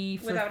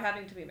without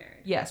having to be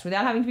married. Yes,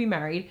 without having to be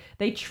married.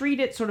 They treat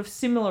it sort of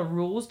similar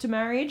rules to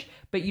marriage,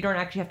 but you don't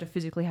actually have to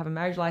physically have a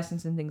marriage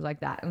license and things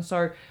like that. And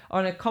so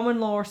on a common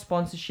law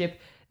sponsorship,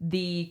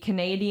 the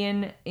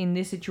Canadian in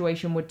this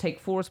situation would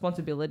take full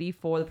responsibility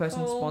for the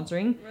person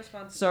sponsoring.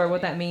 So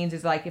what that means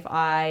is, like, if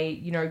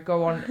I,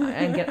 go on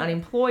and get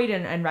unemployed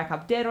and rack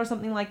up debt or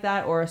something like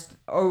that, or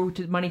owe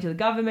money to the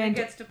government,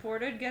 gets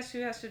deported, guess who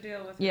has to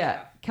deal with yeah,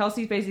 stuff?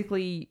 Kelsey's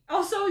basically...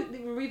 Also,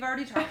 we've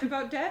already talked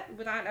about debt.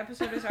 That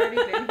episode has already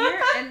been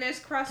here, and this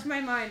crossed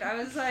my mind. I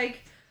was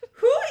like,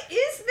 who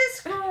is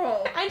this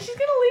girl? And she's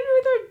gonna leave me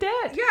with her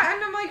debt. Yeah,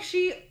 and I'm like,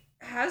 she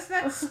has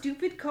that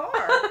stupid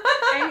car.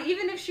 And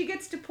even if she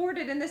gets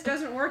deported and this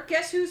doesn't work,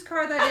 guess whose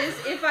car that is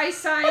if I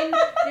sign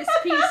this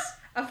piece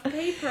of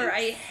paper.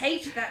 I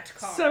hate that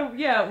car. So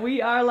yeah,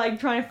 we are like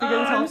trying to figure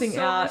this whole thing I'm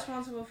so out.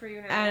 responsible for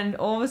you now. And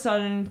all of a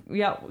sudden,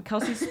 yeah,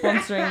 Kelsey's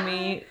sponsoring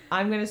me.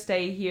 I'm going to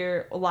stay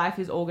here. Life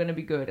is all going to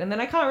be good. And then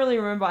I can't really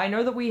remember. I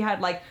know that we had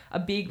like a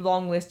big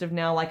long list of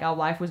now like our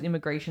life was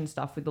immigration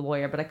stuff with the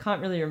lawyer, but I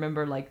can't really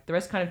remember. Like the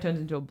rest kind of turns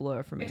into a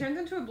blur for me. It turns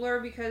into a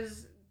blur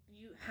because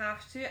you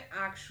have to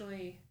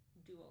actually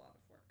do a lot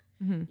of work.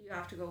 Mm-hmm. You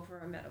have to go for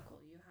a medical.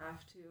 You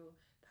have to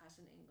pass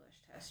an English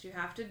test. You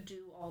have to do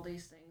all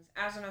these things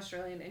as an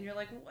Australian. And you're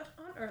like, what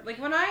on earth? Like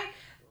when I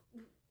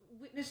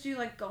witnessed you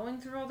like going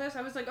through all this,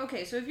 I was like,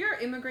 okay, so if you're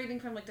immigrating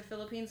from like the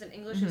Philippines and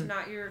English is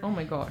not your Oh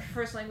my gosh.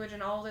 first language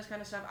and all this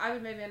kind of stuff, I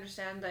would maybe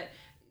understand that.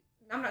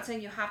 I'm not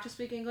saying you have to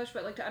speak English,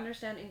 but like to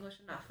understand English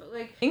enough. But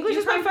like English you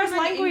is my come from first an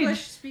language.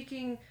 English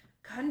speaking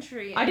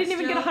country. I and didn't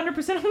even get still-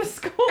 100% on the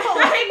score.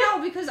 I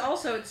know, because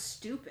also it's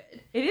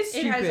stupid. It is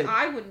It has. stupid.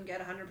 I wouldn't get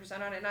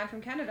 100% on it, and I'm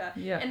from Canada.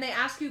 Yeah. And they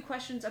ask you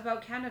questions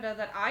about Canada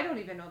that I don't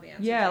even know the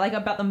answer. Yeah, to. like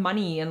about the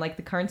money and like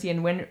the currency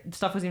and when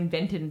stuff was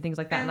invented and things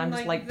like that. And I'm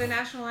just like, the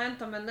national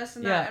anthem and this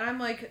and Yeah. that, and I'm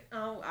like,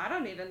 oh, I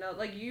don't even know.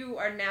 Like you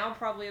are now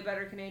probably a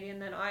better Canadian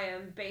than I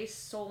am,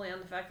 based solely on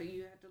the fact that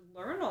you had to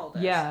learn all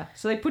this. yeah.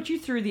 So they put you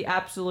through the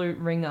absolute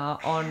ringer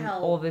on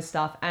Hell. all this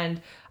stuff. And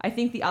I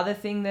think the other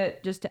thing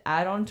that just to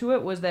add on to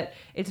it was that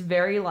it's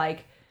very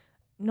like,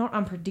 not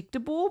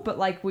unpredictable, but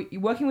like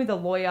working with a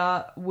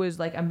lawyer was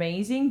like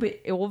amazing, but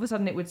all of a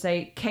sudden it would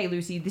say, okay,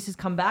 Lucy, this has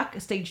come back,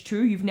 stage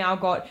 2, you've now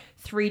got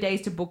 3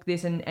 days to book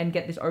this and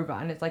get this over.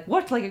 And it's like,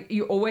 what? Like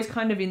you're always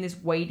kind of in this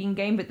waiting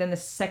game, but then the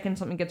second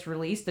something gets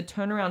released, the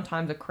turnaround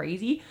times are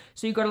crazy.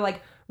 So you got to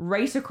like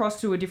race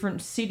across to a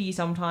different city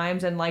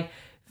sometimes and like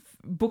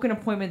book an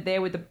appointment there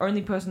with the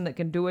only person that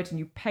can do it, and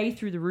you pay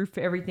through the roof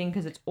for everything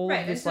because it's all Right,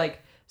 of this so- like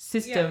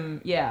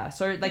system. Yeah.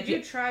 So like Did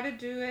you try to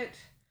do it?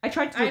 I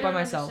tried to do I it by don't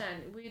myself.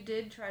 understand. We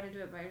did try to do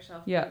it by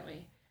yourself, Yeah. didn't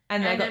we?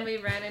 And, I got, then we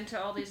ran into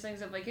all these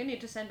things of like, you need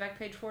to send back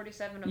page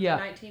 47 of Yeah.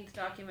 the 19th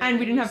document. And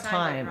we didn't you have signed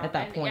it time wrong. at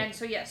that And- point. And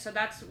so, yes, so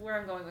that's where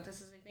I'm going with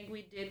this is I think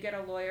we did get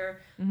a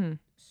lawyer Mhm.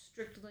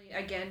 strictly,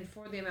 again,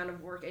 for the amount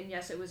of work. And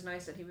yes, it was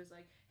nice that he was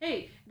like,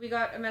 hey, we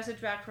got a message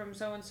back from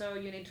so-and-so.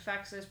 You need to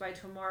fax this by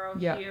tomorrow.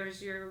 Yeah.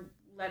 Here's your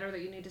letter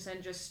that you need to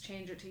send. Just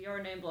change it to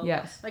your name, blah, blah.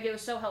 Yes. Like, it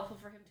was so helpful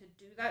for him to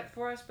do that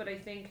for us. But I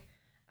think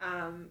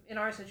in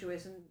our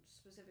situation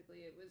specifically,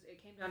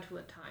 it came down to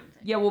a time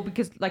thing. Yeah, well,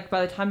 because like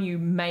by the time you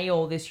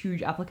mail this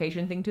huge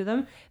application thing to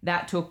them,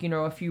 that took,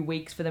 a few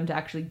weeks for them to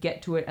actually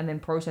get to it and then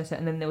process it.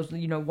 And then there was,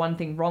 one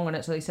thing wrong on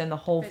it. So they send the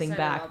whole They thing send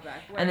it back. all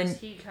back. And Whereas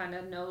then- he kind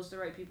of knows the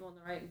right people in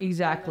the right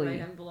Exactly. in the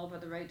right envelope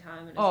at the right time.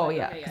 And it's Oh, like,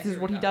 yeah. okay, Because this is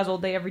here what we he go. does all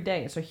day, every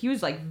day. So he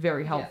was like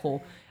very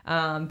helpful.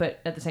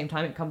 But at the same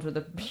time, it comes with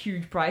a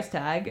huge price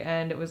tag.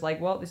 And it was like,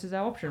 well, this is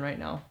our option right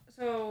now.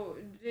 So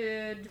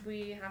did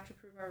we have to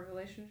prove our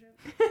relationship?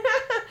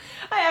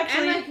 I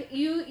actually.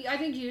 And like I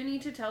think you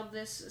need to tell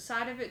this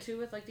side of it too,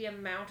 with like the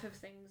amount of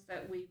things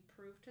that we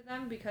prove to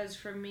them. Because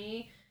for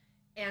me,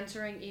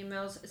 answering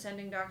emails,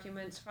 sending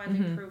documents,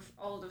 finding Mhm. proof,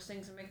 all of those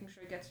things, and making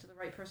sure it gets to the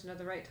right person at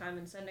the right time,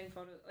 and sending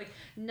photos, like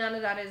none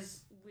of that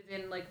is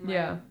within like my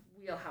Yeah.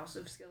 wheelhouse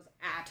of skills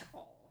at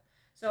all.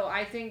 So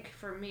I think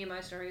for me, my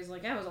story is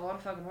like, yeah, it was a lot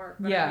of fucking work.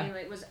 But Yeah. I mean,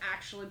 like, it was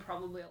actually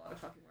probably a lot of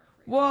fucking work.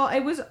 Well,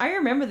 I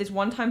remember this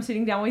one time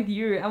sitting down with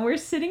you and we're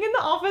sitting in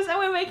the office and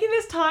we're making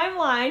this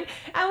timeline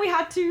and we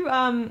had to,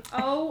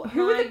 Oh,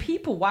 who were the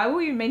people? Why were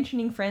we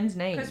mentioning friends'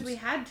 names? Because we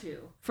had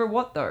to For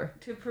what though?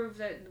 prove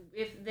that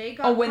if they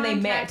got when they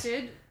met.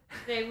 contacted,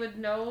 they would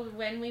know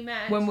when we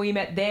met. When we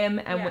met them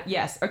and Yeah.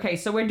 yes. Okay,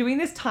 so we're doing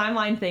this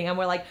timeline thing and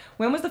we're like,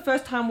 when was the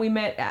first time we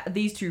met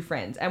these two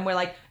friends? And we're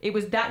like, it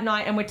was that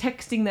night and we're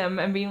texting them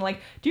and being like,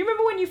 do you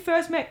remember when you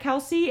first met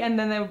Kelsey? And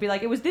then they would be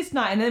like, it was this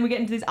night. And then we get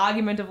into this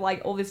argument of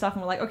like all this stuff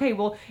and we're like, okay,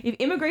 well, if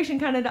Immigration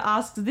Canada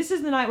asks, this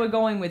is the night we're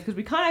going with because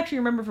we can't actually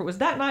remember if it was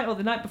that night or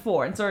the night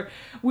before. And so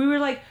we were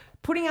like,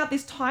 putting out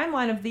this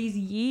timeline of these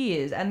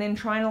years and then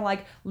trying to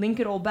like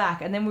link it all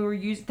back, and then we were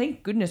using,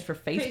 thank goodness for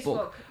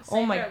Facebook. Oh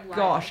saved my our lives,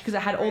 gosh, because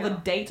it had all the for real.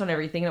 dates on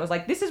everything and it was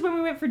like, this is when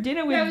we went for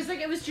dinner with Yeah,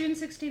 it was June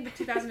 16th of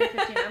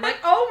 2015. I'm like,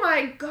 oh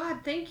my god,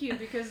 thank you,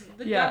 because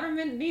the Yeah.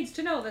 government needs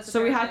to know this.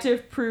 so we had apparently.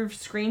 to prove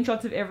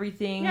screenshots of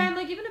everything. Yeah, and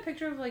like even a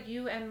picture of like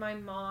you and my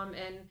mom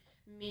and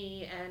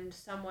me and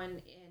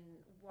someone in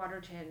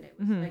Waterton. It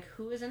was Mhm. like,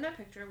 who is in that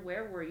picture?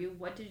 Where were you?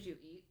 What did you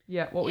eat?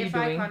 Yeah, what were you If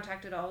I doing?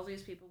 contacted all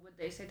these people, would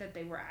they say that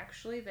they were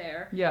actually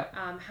there? Yeah.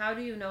 How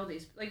do you know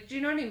these? Like, do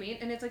you know what I mean?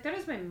 And it's like, that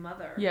is my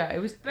mother. Yeah, it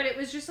was. But it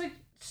was just like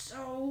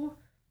so.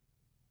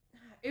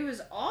 It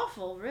was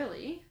awful,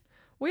 really.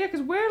 Well, yeah,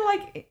 because we're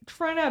like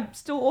trying to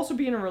still also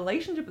be in a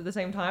relationship at the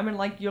same time, and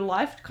like your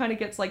life kind of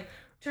gets like,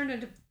 Turned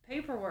into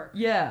paperwork.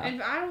 yeah.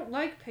 And I don't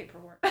like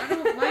paperwork. I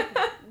don't like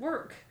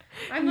work.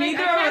 I'm like,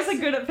 Neither I of can't us are s-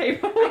 good at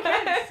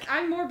paperwork.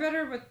 I'm more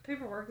better with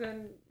paperwork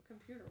than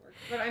computer work.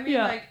 But I mean,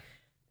 Yeah. like,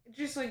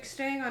 just like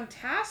staying on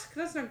task,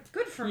 that's not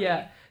good for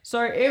Yeah. me.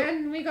 So it.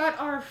 And we got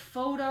our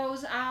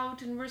photos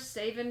out and we're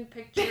saving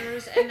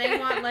pictures and they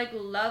want like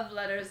love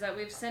letters that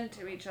we've sent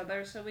to each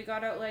other. So we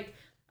got out like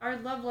our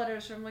love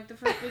letters from like the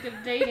first week of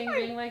dating,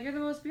 being like, "You're the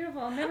most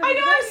beautiful. I'll never." I know,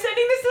 forget I'm you."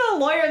 sending this to the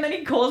lawyer, and then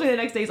he calls me the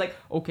next day. He's like,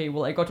 okay,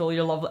 well, I got all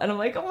your love. And I'm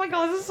like, oh my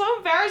god, this is so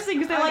embarrassing.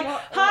 Because they're like,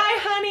 hi,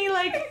 honey,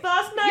 like,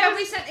 last night. Yeah,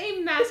 we sent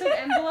a massive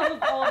envelope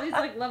of all these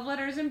like love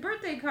letters and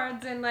birthday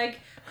cards and like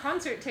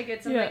concert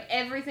tickets and like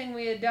everything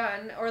we had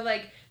done, or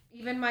like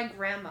even my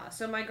grandma.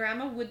 So my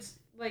grandma would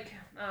like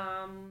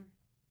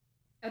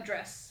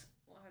address.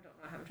 Well, I don't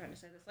know how I'm trying to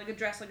say this. Like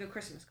address like a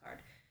Christmas card,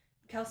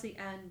 Kelsey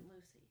and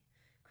Lucy,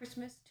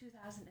 Christmas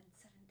 2017.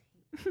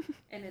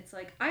 And it's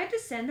like I had to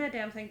send that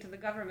damn thing to the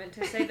government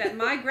to say that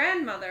my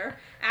grandmother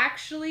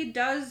actually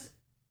does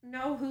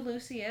know who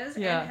Lucy is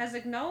and has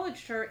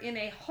acknowledged her in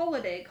a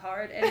holiday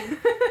card, and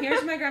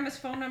here's my grandma's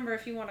phone number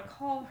if you want to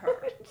call her.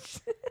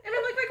 And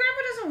I'm like, my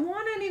grandma doesn't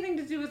want anything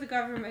to do with the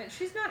government.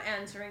 She's not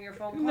answering your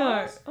phone calls.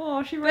 No.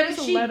 Oh, she wrote But us if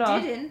a she letter.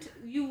 didn't,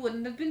 you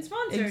wouldn't have been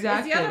sponsored.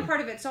 Exactly. It's the other part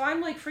of it. So I'm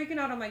like freaking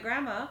out on my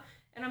grandma.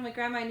 And I'm like,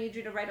 Grandma, I need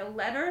you to write a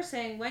letter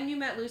saying when you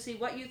met Lucy,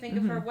 what you think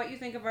of her, what you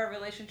think of our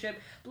relationship,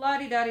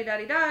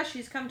 blah-de-da-de-da-de-da.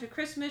 She's come to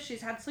Christmas. She's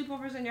had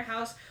sleepovers in your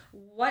house.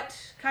 What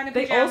kind of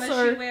pajamas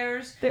she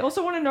wears. They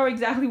also want to know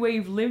exactly where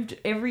you've lived,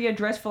 every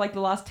address for like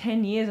the last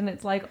 10 years. And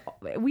it's like,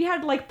 we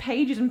had like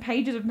pages and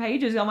pages and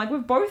pages. I'm like,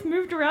 we've both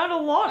moved around a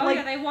lot. Oh, like,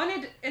 yeah, they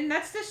wanted, and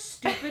that's the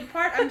stupid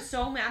part. I'm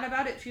so mad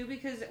about it too,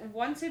 because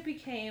once it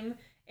became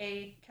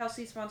a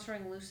Kelsey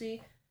sponsoring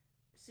Lucy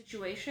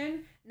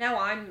situation, now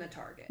I'm the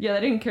target. Yeah,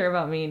 they didn't care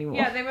about me anymore.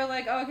 Yeah, they were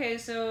like, oh, okay,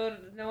 so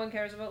no one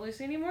cares about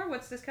Lucy anymore?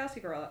 What's this Kelsey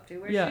girl up to?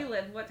 Where does she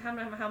live?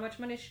 How much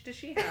money does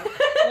she have?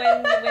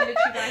 When did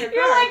she buy her car?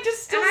 You're like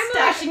just still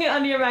stashing it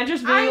under your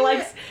mattress, being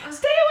like,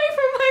 stay away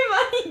from my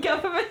money,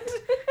 government.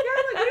 Yeah,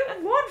 like, what do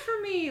you want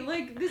from me?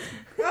 Like, this...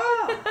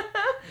 Oh.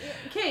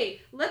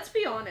 Okay, let's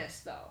be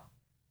honest, though.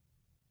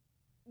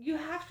 You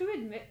have to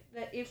admit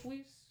that if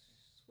we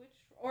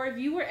switched, or if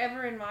you were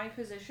ever in my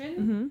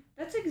position,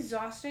 that's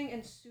exhausting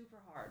and super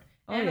hard.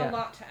 And a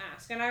lot to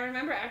ask. And I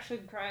remember actually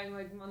crying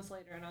like months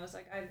later, and I was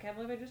like, I can't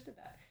believe I just did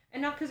that.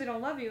 And not because I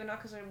don't love you, and not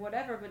because I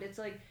whatever, but it's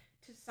like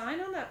to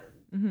sign on that.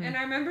 And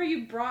I remember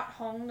you brought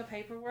home the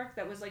paperwork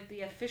that was like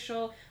the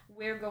official,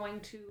 we're going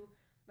to,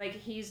 like,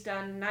 he's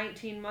done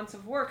 19 months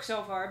of work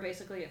so far,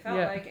 basically it felt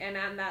like. And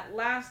on that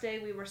last day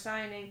we were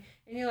signing,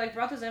 and you like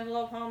brought this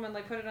envelope home and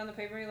like put it on the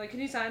paper, and you're like,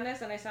 can you sign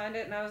this? And I signed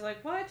it, and I was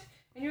like, what?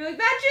 And you're like,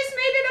 that just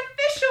made it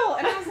official!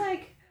 And I was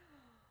like,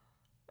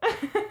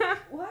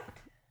 what?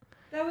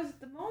 That was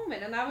the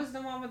moment, and that was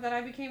the moment that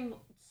I became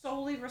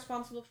solely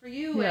responsible for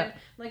you, and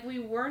like we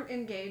weren't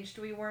engaged,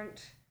 we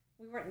weren't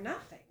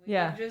nothing. We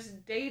were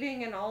just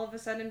dating, and all of a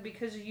sudden,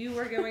 because you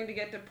were going to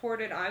get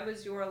deported, I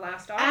was your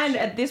last option. And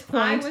at this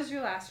point, I was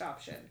your last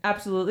option.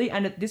 Absolutely,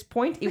 and at this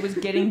point, it was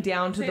getting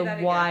down to the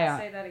wire.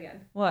 Say that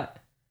again. What?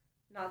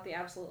 Not the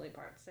absolutely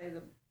part. Say the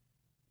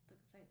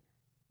thing.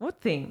 What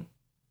thing?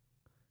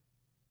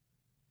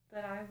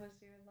 That I was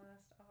your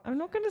last option. I'm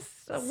not gonna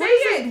say it. What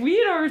is this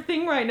weirdo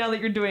thing right now that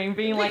you're doing?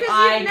 Being because like,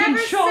 I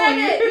control you.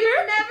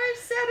 You never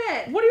said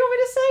it. What do you want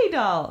me to say,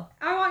 doll?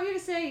 I want you to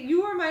say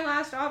you were my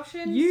last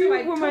option. You so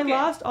I were my took it.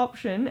 last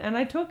option, and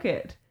I took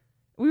it.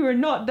 We were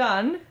not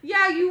done.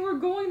 Yeah, you were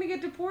going to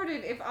get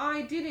deported if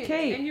I didn't.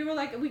 Kate. And you were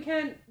like, we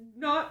can't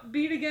not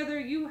be together.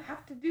 You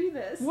have to do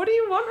this. What do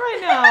you want right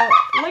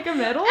now? Like a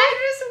medal?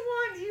 I just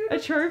want you to... A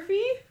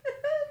trophy?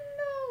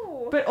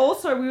 No. But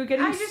also, we were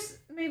getting...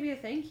 Maybe a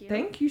thank you.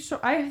 Thank you so...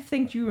 I have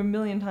thanked you a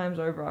million times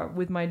over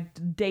with my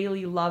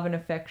daily love and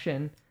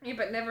affection. Yeah,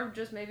 but never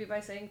just maybe by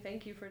saying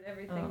thank you for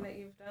everything that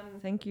you've done.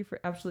 Thank you for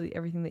absolutely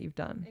everything that you've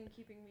done. And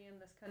keeping me in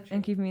this country.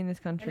 And keeping me in this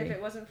country. And if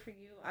it wasn't for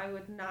you, I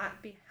would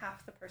not be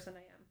half the person I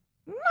am.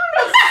 I'm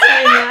not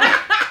saying that.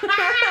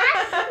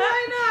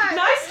 Why not?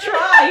 Nice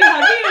try. You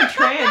had me in a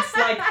trance.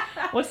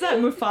 Like, what's that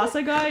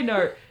Mufasa guy?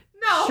 No.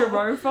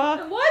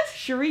 Sharofa? What?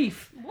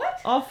 Sharif. What?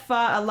 Off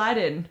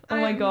Aladdin. Oh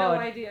my god. I have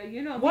no idea.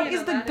 You know. What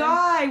is the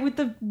guy with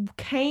the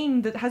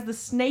cane that has the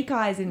snake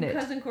eyes in it?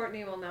 Cousin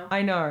Courtney will know.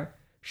 I know.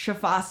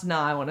 Shavasana,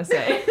 I want to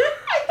say. I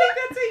think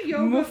that's a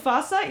yoga.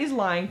 Mufasa is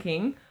Lion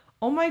King.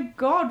 Oh my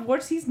god,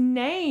 what's his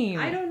name?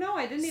 I don't know.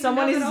 I didn't even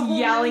Someone know is that a whole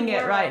yelling new it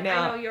world. right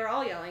now. I know, you're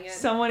all yelling it.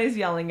 Someone is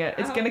yelling it.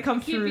 It's going to come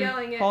keep through.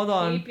 Yelling it. Hold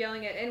on. Keep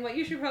yelling it. And what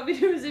you should probably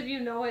do is if you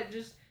know it,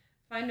 just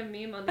find a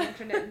meme on the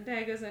internet and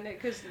tag us in it,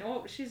 because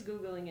she's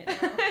Googling it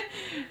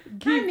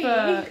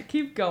now.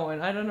 Keep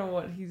going. I don't know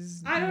what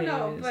his I don't name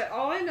know, is. but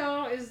all I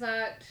know is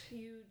that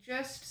you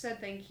just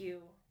said thank you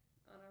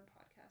on our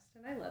podcast,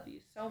 and I love you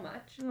so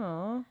much.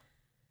 Aww.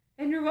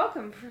 And you're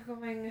welcome for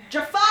going...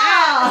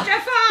 Jafar!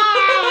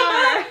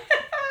 Jafar!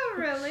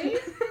 Really?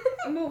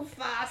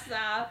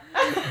 Mufasa.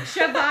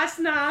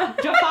 Shavasana.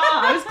 Jafar!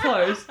 I was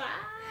close.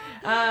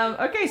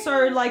 Okay,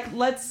 so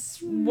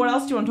what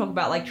else do you want to talk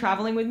about? Like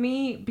traveling with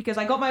me? Because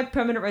I got my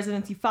permanent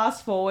residency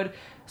fast forward,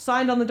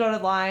 signed on the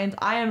dotted lines.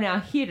 I am now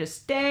here to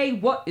stay.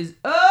 What is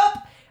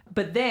up?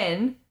 But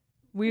then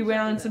we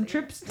went on some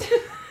trips.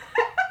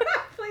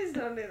 Please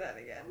don't do that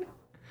again.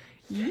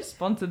 You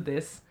sponsored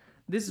this.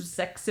 This is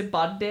sexy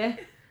body.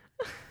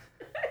 What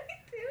are you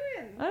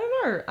doing? I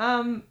don't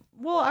know.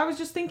 Well, I was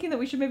just thinking that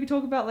we should maybe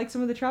talk about like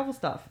some of the travel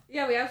stuff.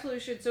 Yeah, we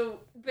absolutely should. So,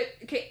 but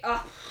okay.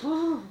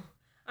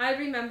 I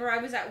remember I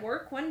was at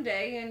work one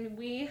day and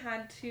we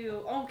had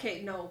to.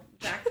 Okay, no,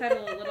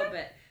 backpedal a little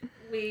bit.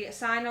 We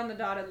signed on the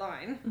dotted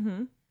line.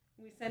 Mm-hmm.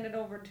 We sent it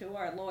over to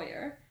our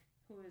lawyer,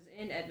 who is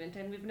in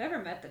Edmonton. We've never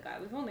met the guy.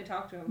 We've only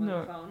talked to him on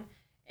the phone.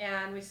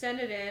 And we sent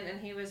it in,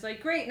 and he was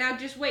like, "Great, now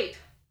just wait."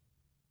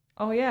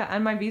 Oh yeah,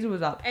 and my visa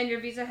was up. And your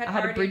visa had I had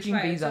a already bridging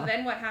expired. visa. So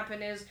then what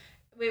happened is,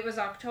 it was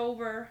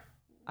October.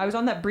 I was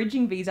on that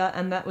bridging visa,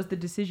 and that was the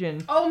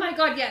decision. Oh my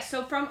God, yes.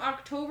 So from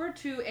October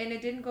to, and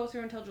it didn't go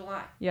through until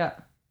July. Yeah.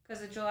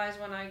 Because July is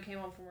when I came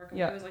home from work, and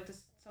Yeah. it was like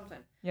this something.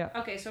 Yeah.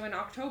 Okay, so in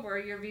October,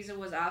 your visa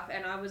was up,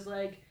 and I was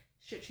like,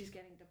 shit, she's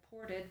getting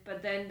deported.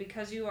 But then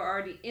because you were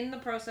already in the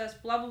process,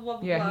 blah, blah, blah,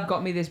 blah, Yeah, blah. he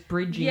got me this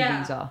bridging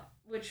visa.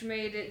 Which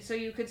made it so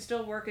you could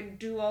still work and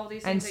do all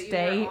these And things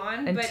that stay you were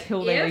on. until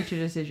but they if reach a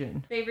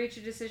decision. they reach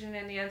a decision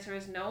and the answer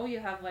is no, you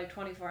have like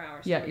 24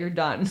 hours. Yeah, to you're leave.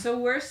 done. So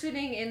we're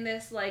sitting in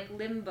this like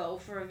limbo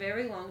for a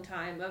very long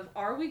time of,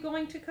 are we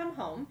going to come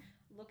home,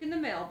 look in the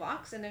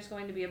mailbox, and there's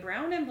going to be a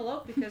brown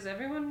envelope because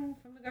everyone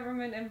from the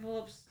government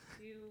envelopes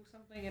you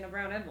something in a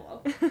brown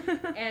envelope.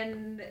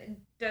 And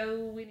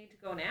do we need to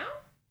go now?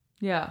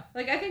 Yeah.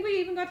 Like, I think we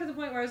even got to the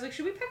point where I was like,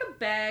 should we pack a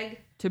bag?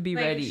 To be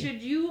Like, ready.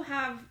 should you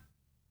have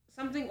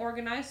something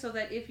organized so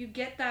that if you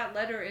get that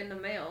letter in the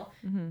mail,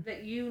 Mm-hmm.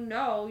 that you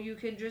know you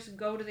can just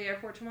go to the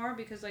airport tomorrow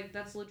because like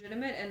that's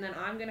legitimate, and then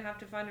I'm gonna have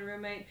to find a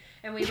roommate,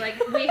 and we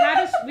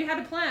had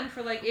a plan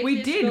for like if We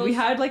this did. We goes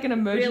had like an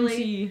emergency.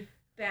 really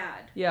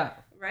bad, Yeah.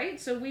 right?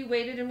 So we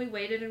waited and we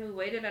waited and we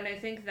waited, and I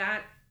think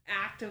that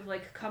act of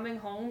like coming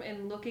home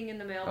and looking in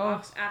the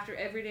mailbox after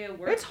every day of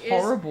work, It's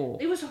horrible.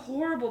 It was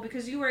horrible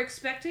because you were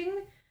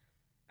expecting.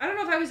 I don't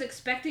know if I was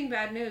expecting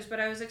bad news, but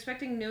I was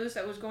expecting news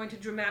that was going to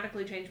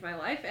dramatically change my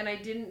life, and I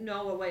didn't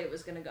know what way it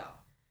was going to go.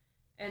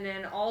 And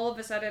then all of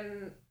a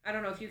sudden, I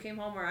don't know if you came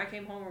home or I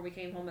came home or we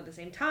came home at the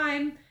same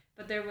time,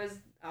 but there was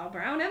a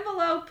brown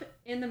envelope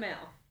in the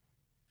mail.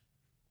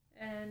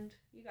 And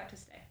you got to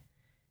stay.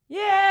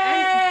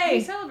 And we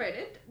Yay!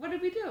 celebrated. What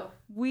did we do?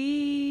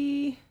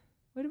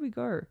 Where did we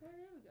go? Where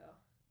did we go?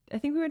 I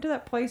think we went to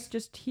that place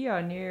just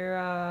here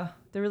near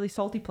the really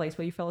salty place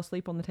where you fell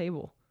asleep on the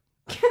table.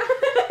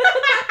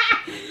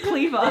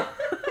 Cleaver.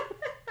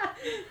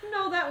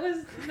 No, that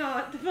was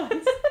not the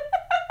place.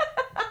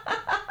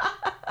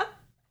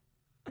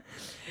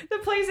 The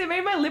place, it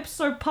made my lips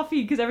so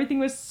puffy because everything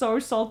was so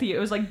salty. It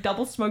was like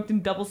double smoked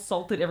and double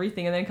salted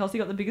everything. And then Kelsey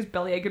got the biggest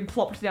bellyache and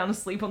plopped down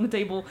asleep on the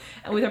table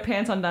and with her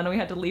pants undone, and we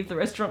had to leave the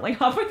restaurant like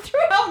halfway through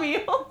our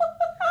meal.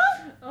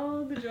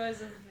 Oh, the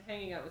joys of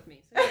hanging out with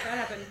me. So that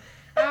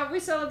happened. We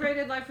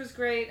celebrated. Life was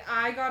great.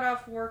 I got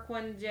off work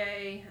one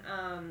day,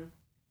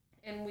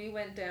 and we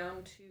went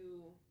down to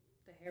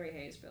the Harry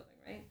Hayes building,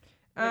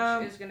 right?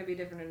 Which is going to be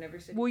different in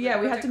every city. Well, yeah,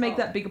 we had to make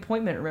that big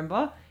appointment,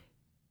 remember?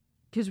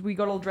 Because we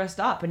got all dressed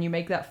up and you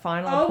make that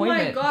final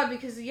appointment. Oh my God,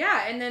 because,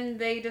 yeah, and then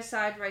they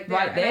decide right there.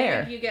 Right there. And I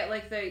think you get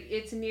like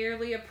it's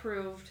nearly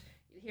approved.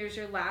 Here's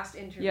your last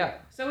interview. Yeah.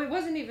 So it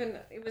wasn't even,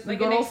 it was We like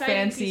got an all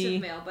exciting piece fancy.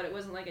 of mail, but it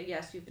wasn't like a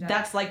yes, you've done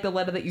That's it. like the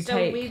letter that you So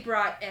take. we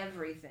brought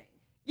everything.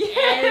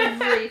 Yeah.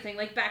 Everything,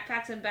 like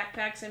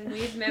backpacks, and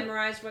we've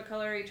memorized what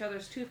color each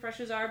other's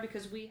toothbrushes are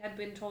because we had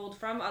been told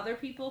from other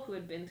people who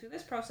had been through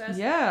this process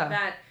Yeah.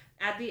 that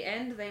at the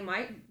end they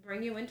might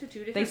bring you into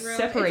two different They rooms.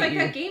 separate it's like you.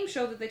 that game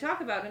show that they talk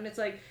about, and it's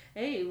like,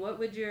 hey, what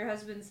would your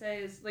husband say?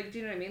 Is like, do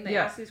you know what I mean? They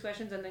Yeah. ask these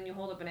questions and then you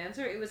hold up an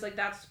answer. It was like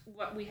that's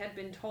what we had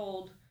been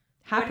told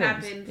Happens. would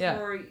happen Yeah.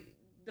 for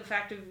the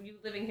fact of you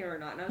living here or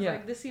not. And I was Yeah.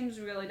 like, this seems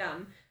really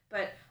dumb,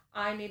 but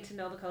I need to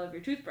know the color of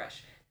your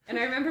toothbrush. And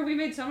I remember we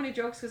made so many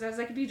jokes because I was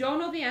like, if you don't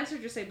know the answer,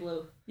 just say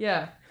blue.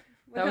 Yeah.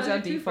 What That was color our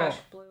is your toothbrush?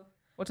 default. Blue.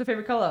 What's your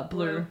favorite color?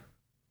 Blue.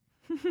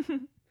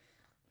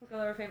 What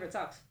color are her favorite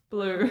socks?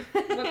 Blue.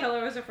 What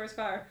color was her first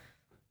car?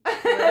 Blue.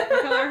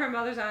 What color are her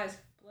mother's eyes?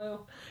 Blue.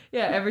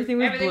 Yeah, everything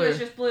was Everything blue. was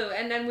just blue.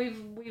 And then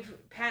we've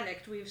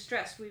panicked, we've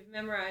stressed, we've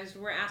memorized,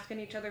 we're asking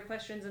each other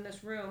questions in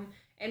this room,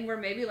 and we're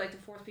maybe like the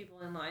fourth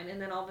people in line,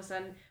 and then all of a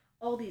sudden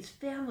all these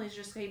families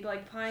just keep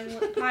like piling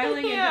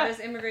Yeah. into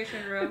this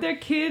immigration room. With their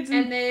kids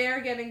And they are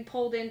getting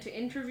pulled into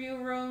interview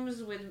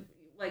rooms with,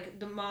 like,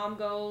 the mom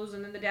goes,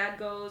 and then the dad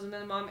goes, and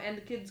then the mom and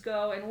the kids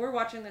go, and we're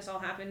watching this all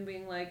happen,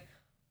 being like,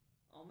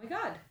 oh my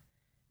God.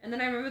 And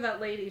then I remember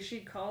that lady, she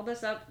called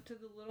us up to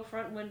the little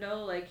front window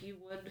like you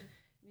would,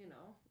 you know,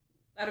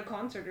 at a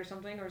concert or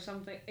something.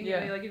 And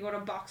Yeah. you know, like you go to a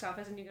box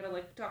office and you gotta,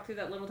 like, talk through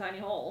that little tiny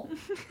hole.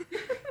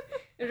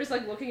 They're just,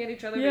 like, looking at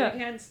each other, Yeah. but you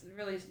can't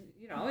really,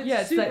 you know, it's yeah,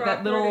 it's super that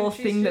awkward, little and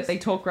she's thing that just they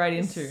talk right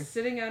into.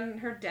 sitting on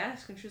her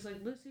desk, and she's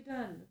like, Lucy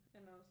Dunn.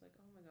 And I was like,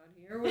 oh my God,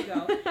 here we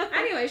go.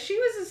 Anyway, she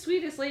was the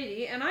sweetest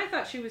lady, and I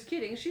thought she was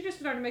kidding. She just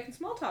started making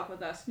small talk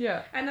with us.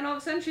 Yeah. And then all of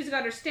a sudden, she's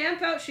got her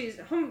stamp out. She's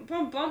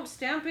bump,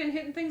 stamping,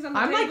 hitting things on the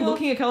I'm table. like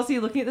looking at Kelsey,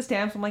 looking at the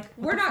stamps. I'm like,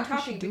 what We're the not fuck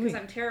is she talking doing? because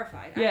I'm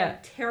terrified. Yeah. I'm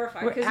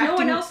terrified We're because no one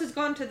acting- else has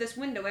gone to this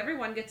window.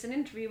 Everyone gets an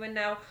interview, and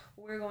now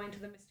we're going to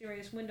the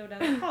mysterious window down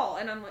the hall.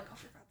 And I'm like, oh,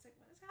 for God's sake,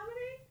 what is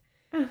happening?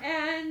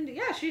 And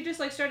yeah, she just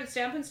like started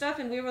stamping stuff,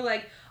 and we were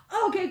like,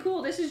 oh, okay,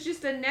 cool. This is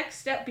just the next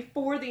step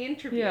before the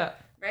interview. Yeah.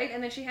 Right?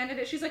 And then she handed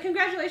it. She's like,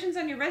 congratulations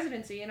on your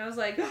residency. And I was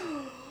like,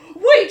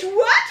 wait,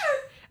 what?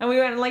 And we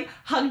went and like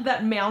hugged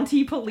that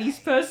Mountie police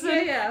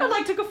person. Yeah. And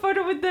like took a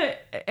photo with the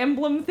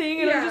emblem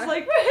thing, and I was Yeah. just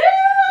like,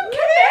 woohoo!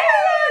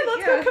 Canadian! Let's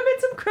Yeah. go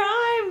commit some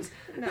crimes.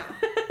 No.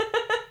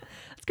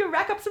 Let's go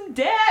rack up some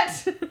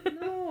debt.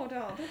 No,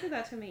 don't do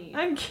that to me.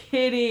 I'm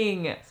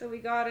kidding. So we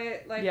got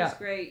it. Life Yeah. is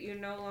great. You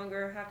no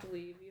longer have to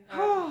leave. You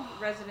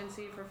have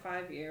residency for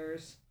 5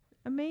 years.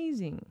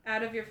 Amazing.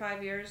 Out of your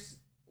 5 years,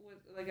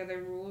 like, are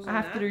there rules I on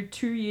have that? to do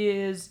 2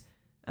 years.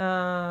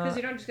 Because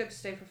you don't just get to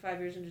stay for 5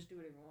 years and just do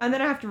whatever you want. And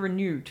then I have to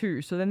renew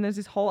too. So then there's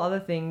this whole other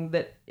thing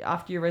that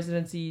after your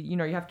residency, you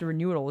know, you have to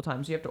renew it all the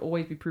time. So you have to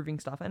always be proving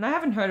stuff. And I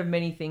haven't heard of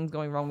many things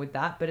going wrong with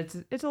that, but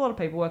it's a lot of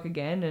paperwork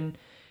again, and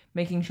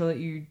making sure that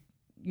you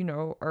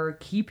know, are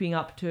keeping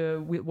up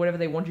to whatever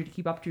they want you to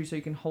keep up to so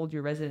you can hold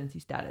your residency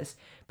status.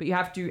 But you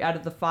have to, out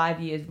of the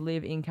 5 years,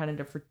 live in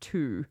Canada for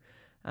 2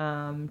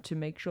 to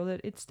make sure that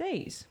it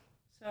stays.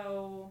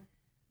 So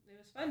it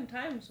was fun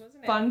times,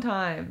 wasn't it? Fun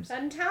times.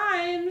 Fun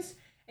times.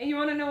 And you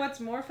want to know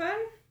what's more fun?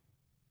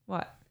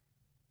 What?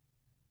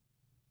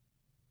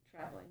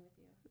 Traveling with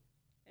you.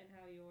 And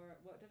how you're...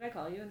 What did I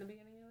call you in the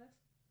beginning of this?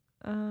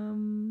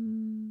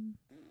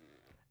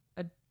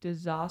 A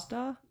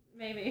disaster?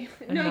 Maybe.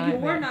 A No, nightmare.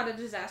 you're not a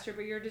disaster,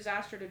 but you're a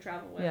disaster to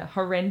travel with. Yeah,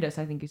 horrendous,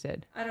 I think you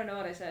said. I don't know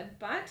what I said,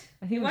 but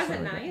I think it it was wasn't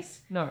something like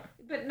nice. No.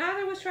 But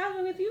neither was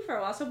traveling with you for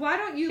a while. So why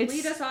don't you It's-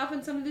 lead us off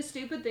on some of the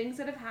stupid things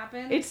that have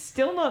happened? It's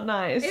still not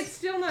nice. It's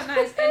still not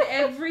nice. And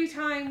every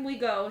time we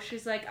go,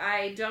 she's like,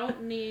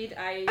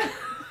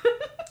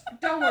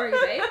 don't worry,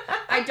 babe.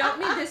 I don't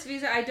need this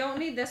visa. I don't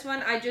need this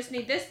one. I just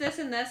need this, this,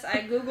 and this. I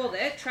Googled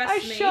it. Trust I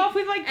me. show up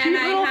with my And cute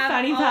I little have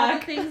fanny all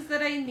pack. the things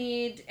that I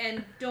need.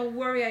 And don't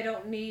worry, I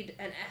don't need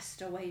an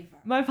ESTA waiver.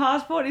 My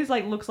passport is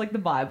like, looks like the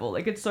Bible.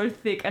 Like, it's so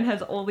thick and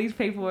has all these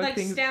paperwork Like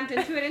things. stamped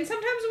into it. And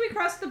sometimes we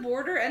cross the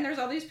border and there's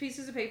all these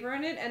pieces of paper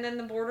in it, and then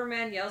the border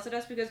man yells at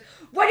us because,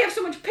 why do you have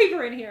so much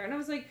paper in here? And I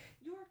was like,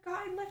 your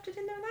guy left it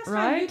in there last time.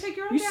 Right? You take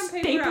your own You damn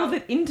paper stapled out.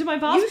 it into my You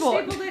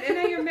passport. stapled it and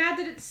now you're mad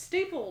that it's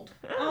stapled.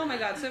 Oh my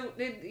god. So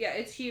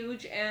it's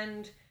huge.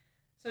 And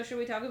so should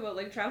we talk about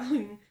like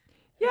traveling by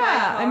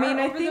Yeah, I car mean,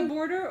 I over the think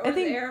border or I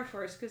think- the air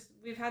first? Because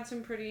we've had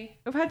some pretty...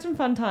 I've had some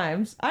fun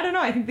times. I don't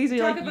know. I think these are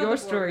Talk like about your the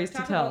border. stories to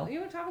Talk tell. about- you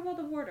want to talk about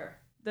the border?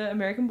 The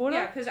American border?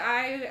 Yeah, because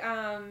I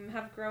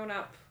have grown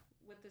up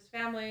with this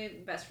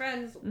family, best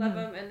friends, love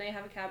them, and they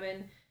have a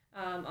cabin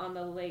on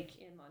the lake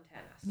in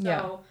Montana. So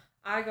Yeah.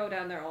 I go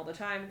down there all the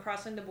time.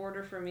 Crossing the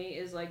border for me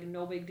is like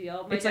no big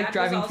deal. It's like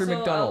driving through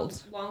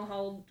McDonald's. Long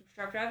haul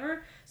truck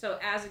driver. So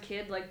as a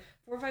kid, like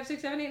 4, 5,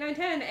 6, 7, 8, 9,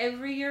 10,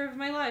 every year of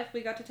my life,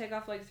 we got to take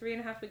off like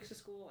 3.5 weeks of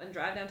school and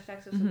drive down to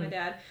Texas with my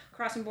dad,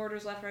 crossing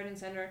borders left, right, and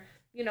center.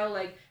 You know,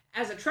 like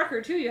as a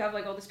trucker too, you have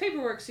like all this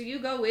paperwork. So you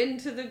go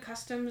into the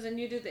customs and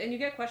you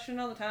get questioned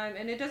all the time,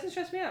 and it doesn't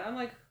stress me out. I'm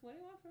like, what do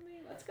you want from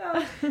me? Let's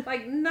go.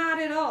 Like not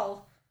at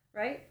all,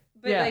 right?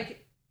 But Yeah.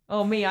 like,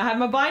 Oh, me. I had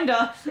my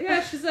binder.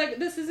 yeah, she's like,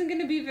 this isn't going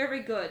to be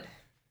very good.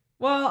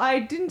 Well, I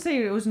didn't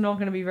say it was not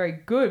going to be very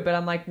good, but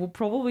I'm like, we'll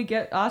probably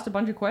get asked a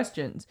bunch of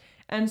questions.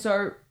 And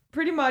so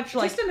pretty much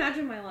like... Just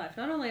imagine my life.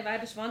 Not only have I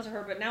had to sponsor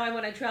her, but now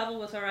when I travel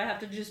with her, I have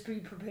to just be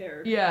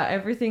prepared. Yeah,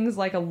 everything's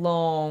like a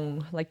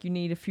long, like you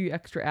need a few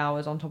extra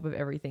hours on top of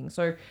everything.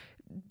 So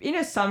in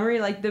a summary,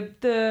 like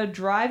the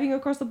driving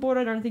across the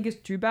border I don't think is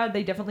too bad.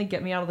 They definitely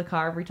get me out of the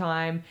car every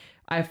time.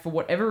 I, for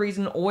whatever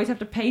reason, always have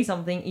to pay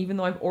something, even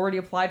though I've already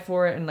applied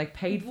for it and like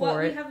paid What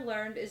for we it. have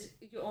learned is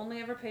you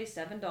only ever pay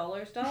 $7, doll,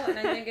 and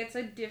I think it's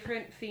a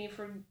different fee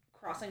for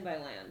crossing by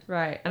land.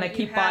 Right, and I Like,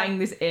 keep you have- buying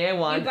this air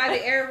one. You buy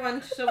the air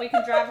one so we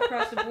can drive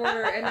across the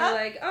border, and they're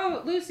like,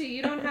 "Oh, Lucy,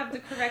 you don't have the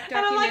correct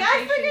and I'm like,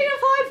 documentation. I freaking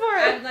applied for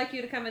it! I'd like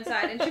you to come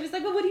inside." And she was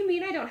like, "Well, what do you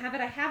mean I don't have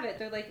it? I have it."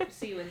 They're like,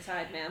 "See you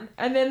inside, ma'am."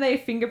 And then they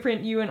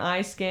fingerprint you and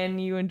eye scan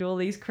you and do all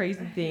these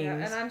crazy things.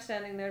 Yeah, and I'm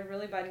standing there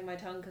really biting my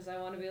tongue because I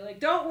want to be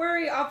like, "Don't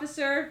worry,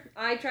 officer.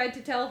 I tried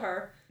to tell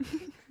her."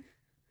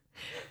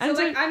 And So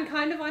so- like I'm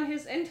kind of on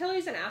his until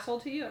he's an asshole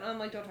to you, and I'm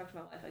like, "Don't talk to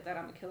my wife like that.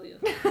 I'm gonna kill you."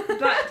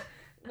 But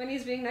when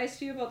he's being nice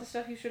to you about the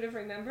stuff you should have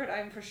remembered,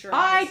 I'm for sure. on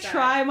I his side.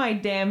 try my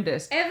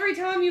damnedest. Every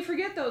time you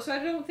forget though, so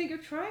I don't think you're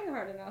trying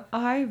hard enough.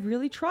 I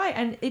really try,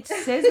 and it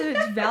says that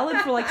it's valid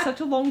for like such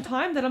a long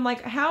time that I'm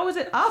like, how is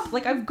it up?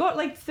 Like I've got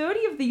like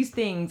 30 of these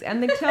things,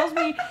 and it tells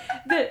me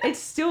that it's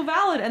still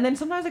valid. And then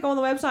sometimes I go on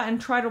the website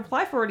and try to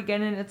apply for it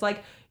again, and it's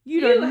like, you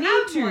don't need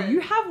have to. one. You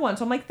have one.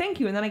 So I'm like, thank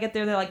you. And then I get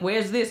there, and they're like,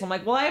 where's this? I'm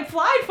like, well, I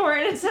applied for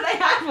it and said I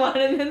had one,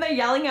 and then they're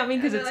yelling at me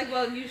And because they're it's like,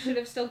 "Well, you should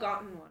have still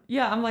gotten one."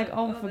 yeah. I'm like,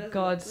 oh, for this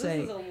God's is,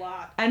 sake. This is a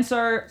lot. And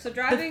so So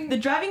driving, the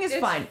driving is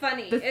it's fine.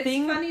 funny. The It's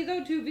thing- funny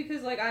though too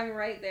because like I'm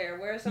right there.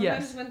 Where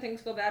sometimes Yes. when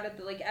things go bad at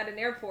at an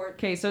airport,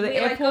 Okay, so the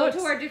we like go airports.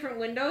 to our different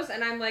windows,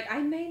 and I'm like,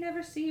 I may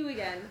never see you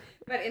again.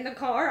 But in the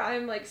car,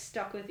 I'm like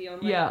stuck with you. I'm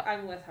like, Yeah.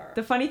 I'm with her.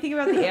 The funny thing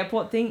about the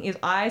airport thing is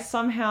I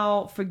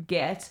somehow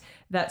forget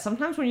that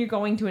sometimes when you're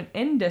going to an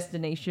end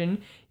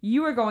destination,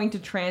 you are going to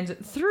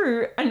transit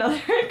through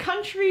another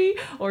country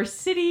or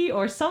city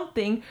or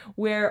something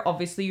where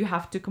obviously you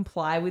have to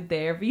comply with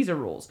their visa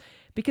rules.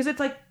 Because it's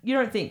like, you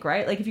don't think,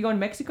 right? Like if you go in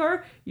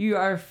Mexico, you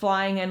are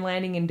flying and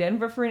landing in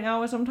Denver for an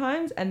hour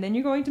sometimes, and then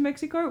you're going to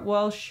Mexico.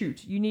 Well,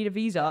 shoot, you need a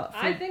visa.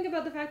 I think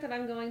about the fact that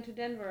I'm going to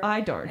Denver.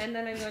 I don't. And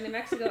then I'm going to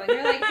Mexico. And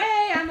you're like,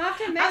 hey, I'm off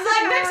to Mexico.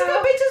 I'm like,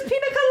 Mexico bitches,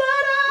 pina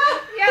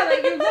colada! Yeah,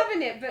 like you're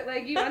loving it. But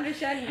like you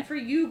understand, for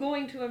you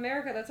going to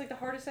America, that's like the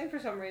hardest thing for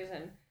some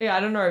reason. Yeah, I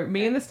don't know.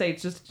 Me and the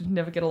States just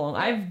never get along.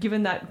 I've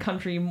given that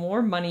country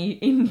more money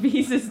in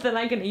visas than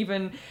I can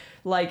even,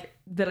 like,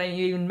 that I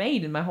even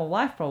made in my whole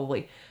life,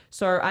 probably.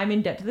 So I'm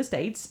in debt to the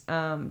States.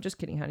 Just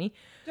kidding, honey.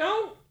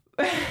 Don't.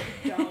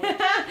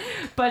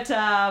 But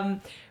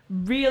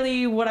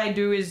really what I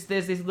do is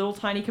there's this little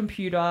tiny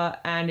computer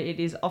and it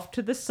is off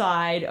to the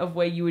side of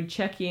where you would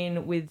check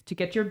in with to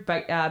get your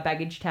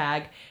baggage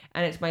tag.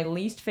 And it's my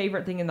least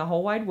favorite thing in the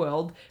whole wide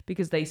world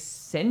because they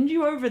send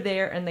you over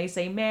there and they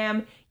say,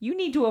 ma'am, you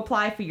need to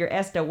apply for your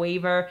ESTA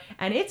waiver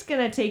and it's going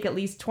to take at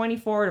least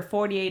 24 to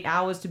 48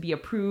 hours to be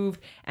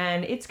approved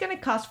and it's going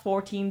to cost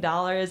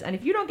 $14 and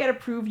if you don't get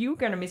approved, you're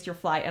going to miss your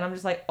flight. And I'm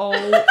just like, oh.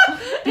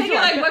 And you're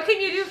like, what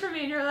can you do for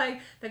me? And you're like,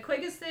 the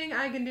quickest thing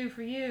I can do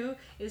for you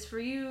is for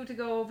you to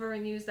go over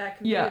and use that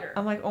computer. Yeah,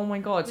 I'm like, oh my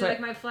God. You're So like,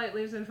 my flight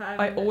leaves in 5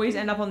 I minutes. always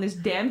end up on this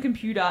damn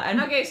computer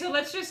and Okay, so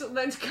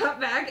let's cut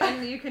back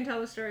and you can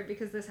tell the story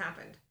because this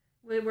happened.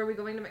 Were we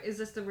going to? Is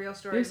this the real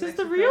story? this of is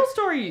the Mexico? real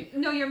story.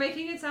 No, you're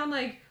making it sound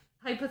like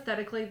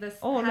hypothetically this.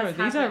 Oh no, has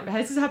this happened.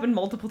 has happened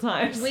multiple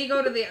times. We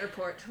go to the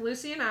airport.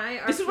 Lucy and I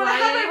are. This is when I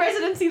had my flying.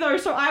 residency though,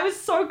 so I was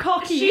so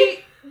cocky. She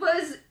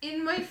was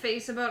in my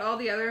face about all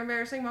the other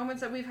embarrassing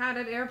moments that we've had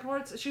at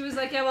airports. She was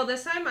like, "Yeah, well,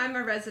 this time I'm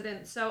a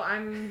resident, so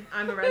I'm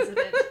a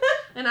resident."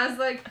 And I was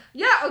like,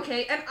 "Yeah,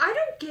 okay." And I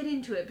don't get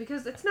into it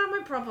because it's not my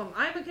problem.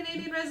 I'm a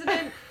Canadian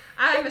resident.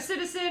 I'm a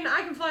citizen.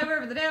 I can fly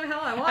wherever the damn hell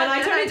I want. And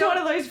I turned into one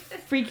of those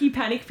freaky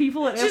panic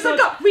people at She's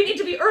airports. like, "No, we need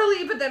to be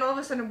early," but then all of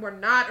a sudden we're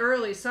not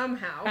early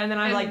somehow. And then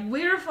I'm like,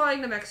 we're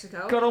flying to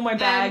Mexico. got all my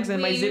bags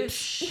and my we zips.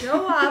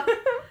 show up.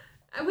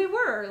 And we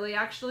were early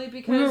actually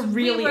because We were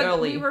really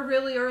early. We were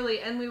really early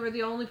and we were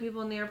the only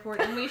people in the airport.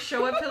 And we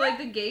show up to like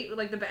the gate,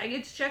 like the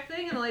baggage check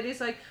thing, and the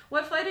lady's like,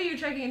 "What flight are you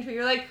checking into?"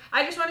 You're like,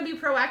 "I just want to be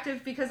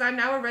proactive because I'm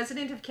now a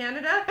resident of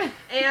Canada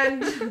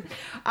and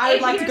I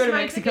would like to here's go to my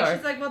Mexico." ticket."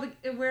 She's like, "Well,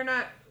 we're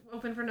not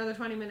open for another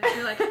 20 minutes."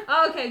 You're like,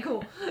 "Oh, okay,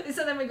 cool." And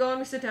so then we go and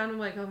we sit down and I'm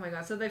like, "Oh my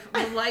God." So the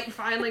light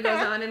finally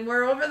goes on and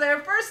we're over there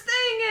first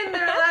thing and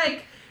they're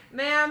like,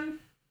 "Ma'am,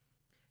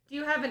 do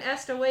you have an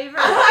ESTA waiver?"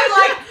 I'm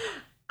like,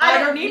 I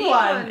don't need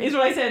one, is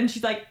what I said. And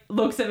she's like,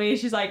 looks at me,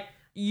 she's like,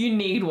 you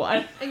need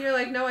one. And you're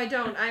like, "No, I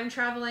don't. I'm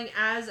traveling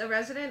as a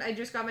resident. I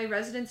just got my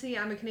residency.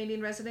 I'm a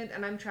Canadian resident,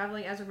 and I'm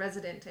traveling as a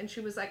resident." And she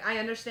was like, "I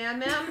understand,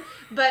 ma'am,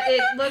 but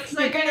it looks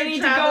like You're gonna need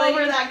to traveling, go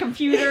over that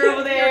computer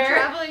over there. You're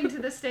traveling to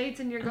the States,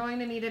 and you're going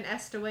to need an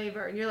ESTA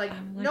waiver." And you're like,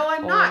 I'm like, "No,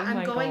 I'm oh not. my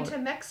I'm going God. to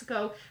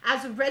Mexico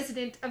as a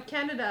resident of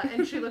Canada."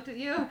 And she looked at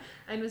you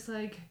and was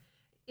like,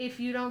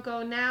 "If you don't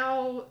go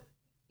now,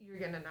 you're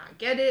gonna not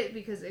get it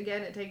because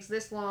again it takes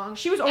this long."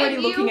 She was already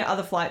And looking you- at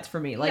other flights for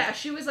me. Like, yeah,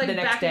 she was like the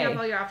next backing day. up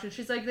all your options.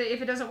 She's like, "If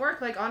it doesn't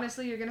work, like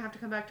honestly, you're gonna have to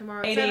come back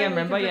tomorrow at 8 7. a.m., We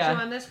can remember? put Yeah. you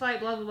on this flight,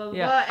 blah blah blah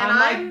Yeah. blah." And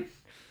I'm I'm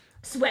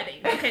sweating.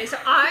 Okay, so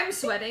I'm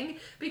sweating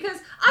because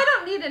I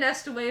don't need an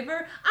ESTA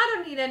waiver. I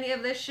don't need any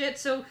of this shit.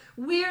 So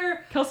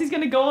we're Kelsey's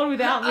gonna go on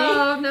without me.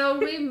 oh no,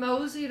 we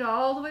moseyed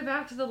all the way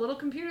back to the little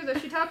computer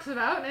that she talks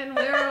about, and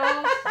we're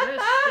all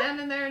just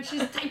standing there, and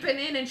she's typing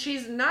in, and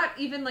she's not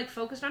even like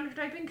focused on her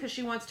typing because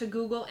she wants to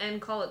Google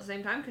and call at the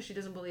same time because she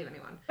doesn't believe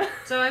anyone.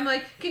 So I'm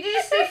like, "Can you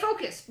just stay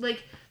focused?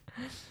 Like,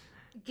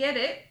 get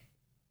it,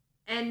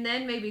 and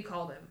then maybe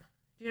call them."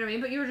 Do you know what I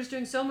mean? But you were just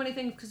doing so many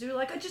things because you were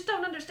like, "I just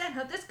don't understand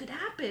how this could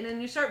happen," and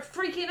you start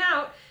freaking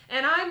out.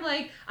 And I'm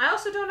like, "I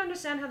also don't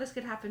understand how this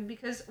could happen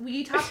because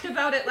we talked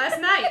about it last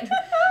night,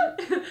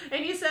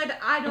 and you said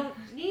I don't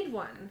need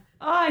one."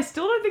 Oh, I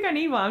still don't think I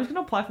need one. I'm just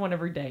gonna apply for one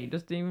every day,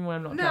 just even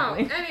when I'm not No.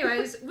 traveling.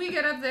 Anyways, we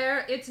get up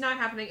there. It's not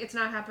happening. It's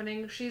not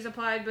happening. She's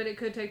applied, but it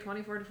could take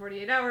 24 to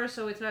 48 hours,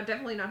 so it's not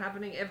definitely not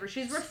happening ever.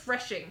 She's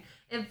refreshing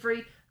every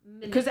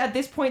minute. Because at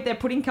this point, they're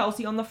putting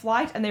Kelsey on the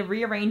flight and they're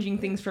rearranging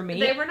things for me.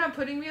 They were not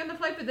putting me on the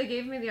flight, but they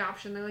gave me the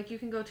option. They're like, "You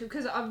can go to,"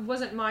 because it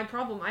wasn't my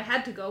problem. I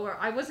had to go, or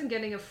I wasn't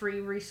getting a free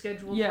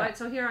rescheduled Yeah. flight.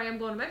 So here I am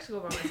going to Mexico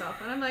by myself,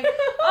 and I'm like,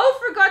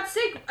 "Oh, for God's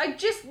sake! I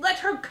just let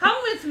her come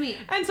with me."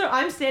 And so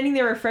I'm standing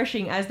there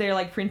refreshing as they're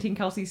like printing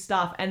Kelsey's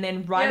stuff, and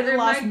then right Yeah, at the their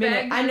last bag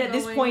minute, bags and are at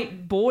this going-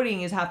 point,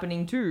 boarding is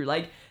happening too.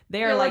 Like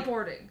they're They're like,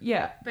 boarding,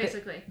 yeah,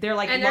 basically. they're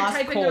like And they're last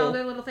typing call, in all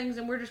their little things,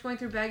 and we're just going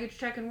through baggage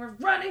check, and we're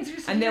running through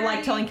security. and they're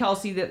like telling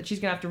Kelsey that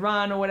she's gonna have to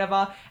run or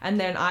whatever, and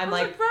then I'm I was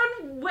like.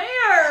 "Run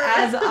where?"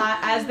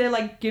 As they're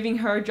like giving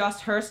her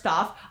just her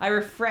stuff, I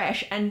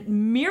refresh and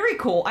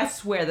miracle, I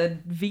swear the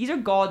visa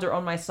gods are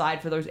on my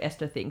side for those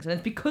ESTA things, and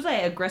it's because I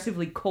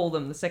aggressively call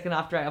them the second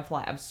after I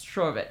apply. I'm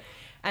sure of it.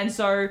 And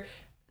so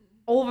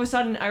all of a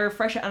sudden I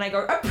refresh it and I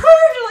go, approved,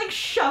 and like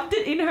shoved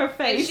it in her And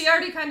face. she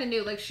already kind of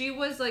knew. Like, she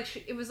was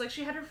like, it was like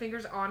she had her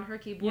fingers on her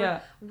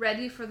keyboard,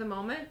 ready for the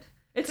moment.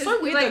 It's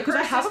so weird, though, because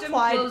I have system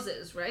applied...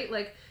 closes, right?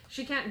 Like,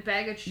 she can't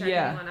baggage check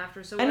anyone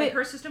after. So, And like,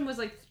 her system was,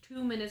 like,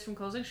 2 minutes from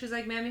closing. She's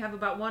like, ma'am, you have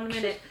about 1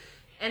 minute.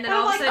 And then And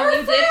all of I'm a like, sudden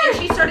you did,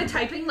 and she started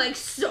typing, like,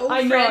 so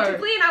I know.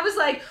 frantically. And I was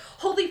like,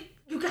 holy,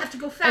 you have to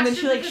go faster. And then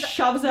she, like, because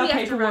shoves we our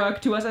have to run.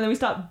 paperwork to us, and then we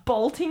start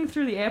bolting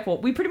through the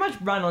airport. We pretty much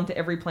run onto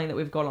every plane that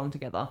we've got on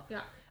together.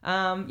 Yeah.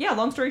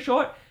 Long story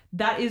short,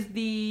 that is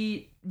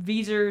the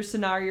visa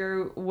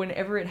scenario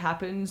whenever it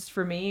happens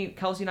for me.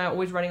 Kelsey and I are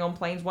always running on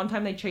planes. One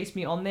time they chased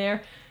me on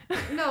there.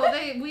 No,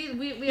 we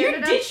You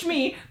ended ditched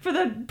me for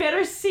the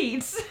better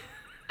seats.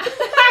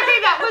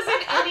 that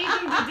wasn't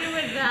anything to do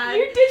with that.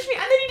 You ditched me,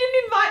 and then you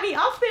didn't invite me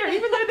up there,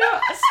 even though there were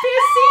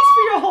spare seats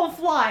for your whole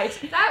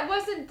flight. That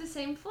wasn't the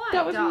same flight.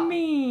 That was doll.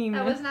 mean.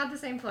 That was not the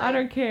same flight. I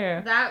don't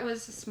care. That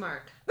was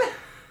smart.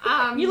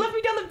 You left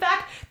me down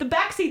the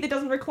back seat that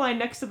doesn't recline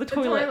next to the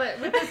toilet.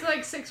 With this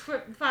like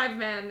 6'5"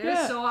 man. It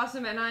was so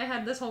awesome, and I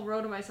had this whole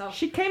row to myself.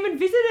 She came and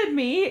visited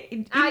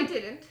me. I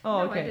didn't.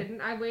 Oh, no, okay. I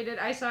didn't. I waited.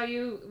 I saw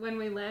you when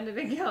we landed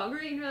in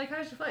Calgary, and you're like,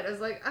 "How's your flight?" I was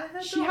like, "I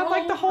had." She had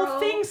like the whole row.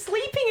 thing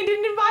sleeping and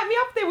didn't invite me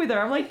up there with her.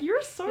 I'm like,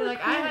 you're so. You're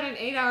like, cool. I had an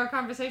 8-hour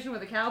conversation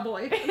with a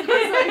cowboy. I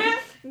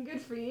was like,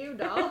 good for you,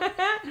 doll.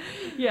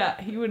 Yeah,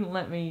 he wouldn't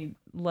let me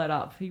let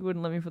up. He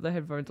wouldn't let me put the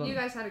headphones on. You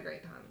guys had a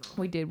great time,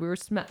 though. We did. We were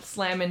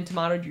slamming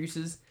tomato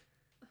juices.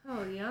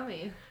 Oh,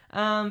 yummy.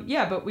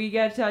 Yeah, but we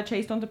get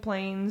chased onto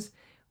planes.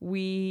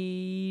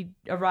 We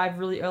arrive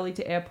really early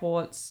to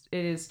airports.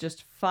 It is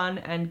just fun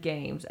and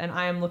games. And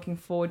I am looking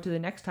forward to the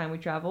next time we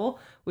travel,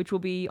 which will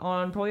be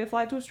on probably a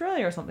flight to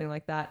Australia or something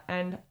like that.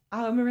 And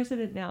I'm a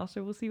resident now,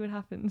 so we'll see what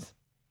happens.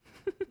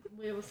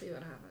 We will see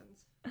what happens.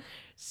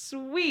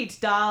 Sweet,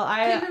 doll. No.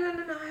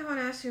 I want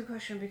to ask you a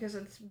question because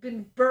it's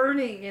been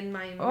burning in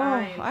my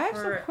mind I have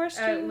for some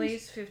questions. at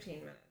least 15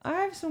 minutes.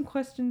 I have some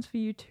questions for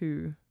you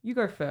too. You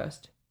go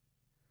first.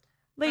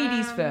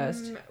 Ladies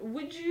first.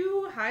 Would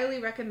you highly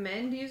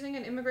recommend using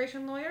an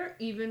immigration lawyer,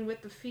 even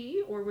with the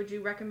fee, or would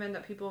you recommend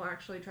that people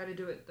actually try to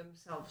do it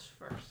themselves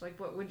first? Like,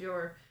 what would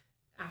your,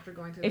 after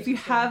going through If you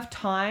have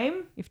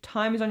time, if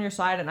time is on your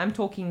side, and I'm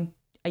talking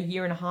a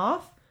year and a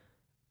half,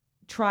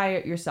 try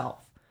it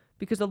yourself.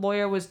 Because the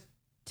lawyer was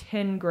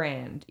 10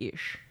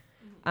 grand-ish.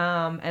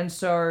 And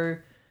so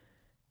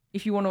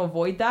if you want to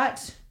avoid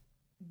that,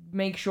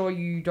 make sure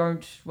you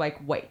don't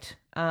wait.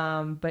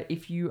 But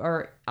if you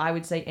are, I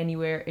would say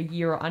anywhere a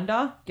year or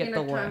under, get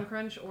the lawyer. In a time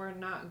crunch or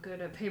not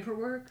good at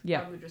paperwork,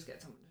 probably just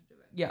get someone to do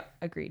it. Yeah,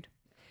 agreed.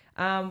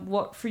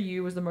 What for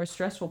you was the most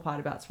stressful part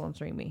about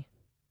sponsoring me?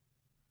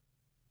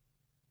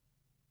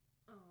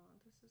 Oh,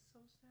 this is so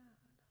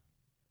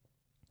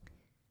sad.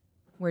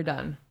 We're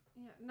done.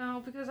 Yeah,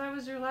 no, because I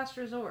was your last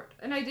resort.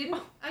 And I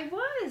didn't, I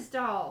was,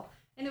 doll.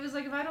 And it was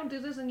like, if I don't do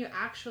this, then you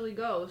actually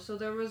go. So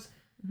there was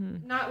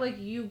not like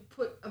you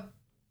put a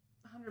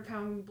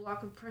 100-pound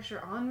block of pressure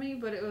on me,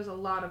 but it was a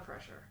lot of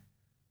pressure.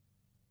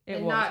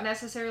 And not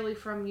necessarily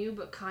from you,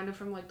 but kind of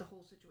from like the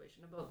whole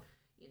situation about,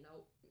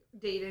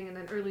 dating and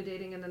then early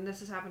dating and then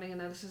this is happening and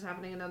then this is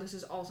happening and now this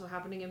is also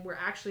happening and we're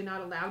actually not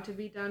allowed to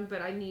be done,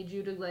 but I need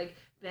you to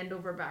bend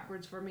over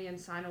backwards for me and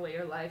sign away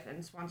your life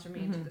and sponsor me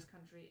into this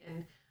country.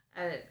 And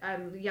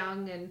I'm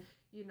young and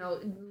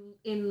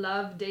in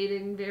love,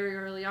 dating very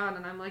early on,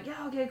 and I'm like,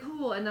 yeah, okay,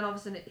 cool, and then all of a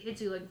sudden it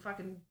hits you like a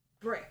fucking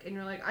brick and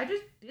you're like, I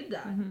just did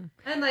that. And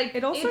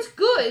it's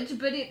good,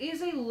 but it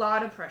is a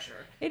lot of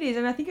pressure. It is,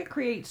 and I think it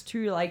creates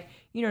too,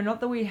 not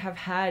that we have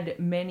had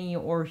many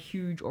or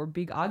huge or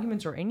big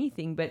arguments or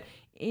anything, but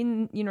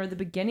in the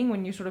beginning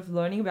when you're sort of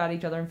learning about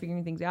each other and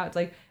figuring things out, it's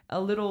like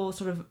a little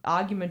sort of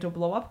argument or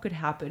blow up could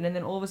happen, and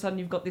then all of a sudden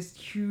you've got this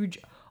huge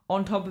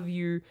on top of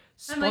you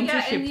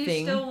sponsorship and you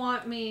thing. Still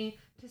want me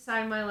to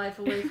sign my life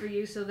away for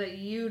you so that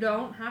you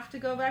don't have to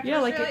go back to Yeah,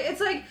 Australia.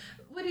 It's like,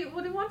 what do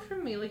you want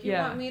from me? Like, you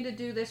want me to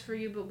do this for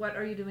you, but what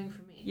are you doing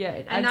for me?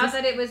 Yeah. And not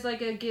that it was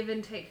like a give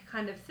and take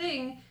kind of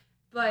thing,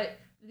 but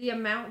the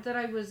amount that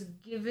I was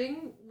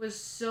giving was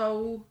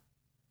so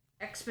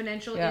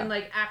exponential in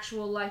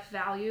actual life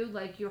value.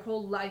 Like, your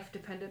whole life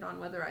depended on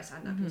whether I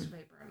signed that piece of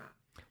paper or not.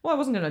 Well, I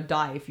wasn't going to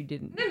die if you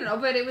didn't. No,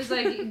 but it was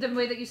like, the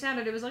way that you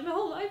sounded, it was like, my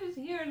whole life is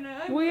here. And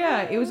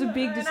it was a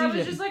big decision. And I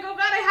was just like, oh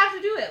God, I have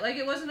to do it. Like,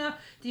 it wasn't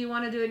do you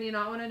want to do it, do you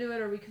not want to do it?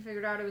 Or we can figure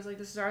it out. It was like,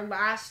 this is our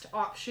last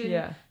option.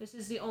 Yeah. This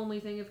is the only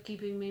thing of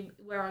keeping me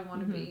where I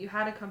want to be. You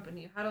had a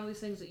company. You had all these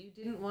things that you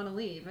didn't want to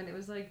leave. And it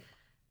was like,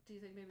 do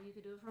you think maybe you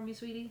could do it for me,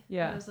 sweetie?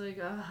 Yeah. And I was like,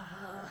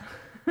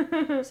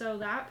 ugh. So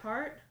that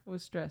part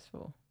was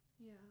stressful.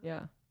 Yeah.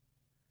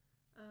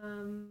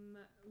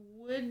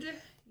 Would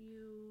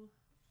you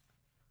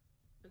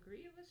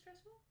agree it was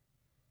stressful?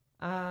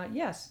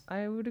 Yes,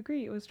 I would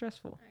agree. It was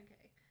stressful.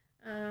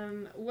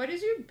 Okay. What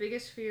is your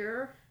biggest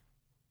fear?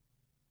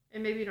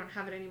 And maybe you don't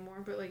have it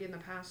anymore, but in the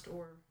past,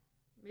 or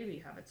maybe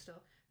you have it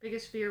still.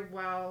 Biggest fear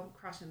while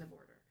crossing the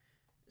border.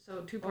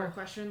 So 2-part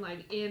question.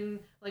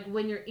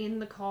 When you're in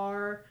the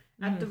car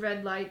at the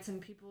red lights and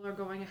people are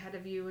going ahead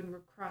of you and we're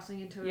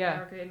crossing into Yeah.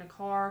 America in a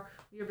car.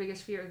 Your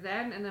biggest fear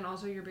then, and then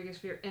also your biggest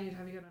fear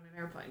anytime you get on an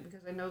airplane,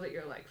 because I know that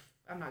you're like,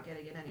 I'm not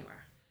getting it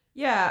anywhere.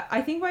 Yeah,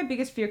 I think my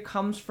biggest fear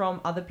comes from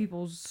other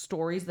people's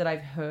stories that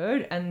I've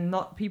heard, and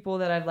not people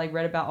that I've like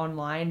read about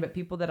online, but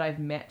people that I've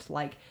met.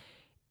 Like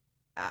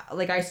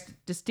I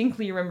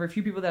distinctly remember a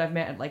few people that I've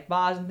met at like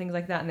bars and things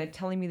like that, and they're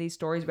telling me these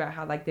stories about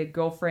how like their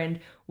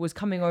girlfriend was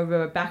coming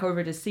back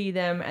over to see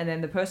them, and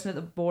then the person at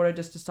the border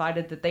just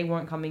decided that they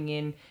weren't coming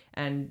in,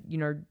 and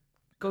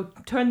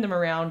turned them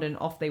around and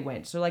off they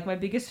went. So like my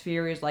biggest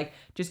fear is like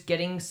just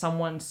getting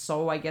someone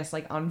so, I guess,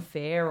 like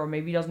unfair, or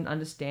maybe doesn't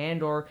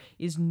understand, or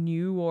is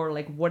new, or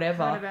like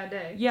whatever. Had a bad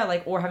day. Yeah,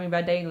 like, or having a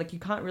bad day, like you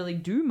can't really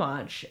do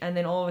much, and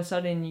then all of a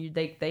sudden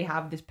they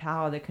have this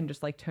power that can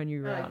just like turn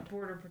you Or around. like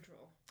border patrol.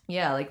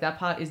 Yeah, like that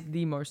part is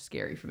the most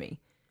scary for me.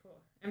 Cool.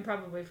 And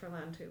probably for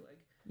land too. Like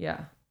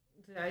Yeah.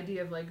 the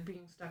idea of like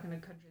being stuck in a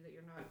country that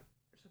you're not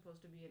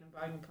supposed to be in and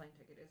buying a plane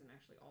ticket isn't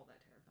actually all that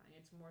terrifying.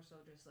 It's more so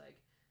just like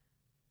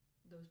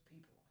those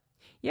people.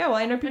 Yeah, well,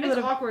 I know And people it's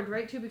that have... awkward,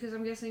 right, too, because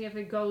I'm guessing if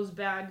it goes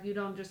bad, you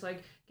don't just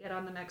like get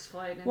on the next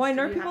flight. And Well, I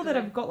know you people to, that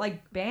like, have got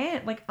like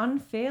banned, like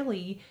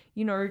unfairly,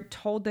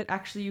 told that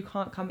actually you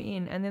can't come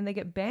in, and then they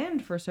get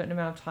banned for a certain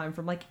amount of time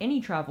from like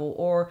any travel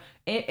or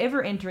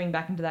ever entering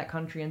back into that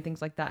country and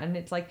things like that. And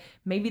it's like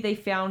maybe they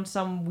found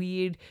some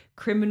weird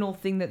criminal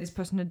thing that this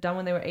person had done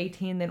when they were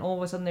 18, then all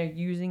of a sudden they're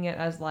using it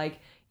as like,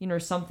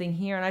 something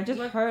here. And I just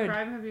what heard...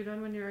 crime have you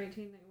done when you're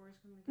 18 that you were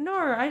coming? No,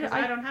 I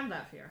don't have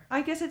that fear.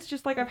 I guess it's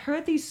just like I've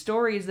heard these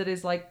stories that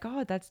is like,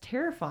 God, that's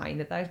terrifying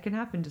that can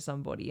happen to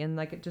somebody, and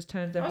like it just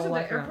turns their Also, whole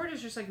the life around. airport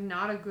is just like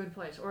not a good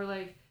place, or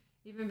like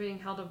even being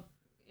held up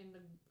in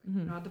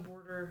the at the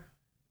border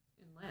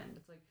inland.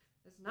 It's like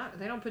it's not.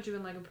 They don't put you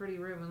in like a pretty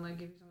room and like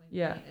give you something.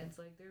 Yeah. To eat. It's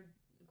like they're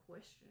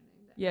questioning.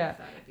 Yeah,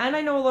 and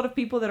I know a lot of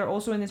people that are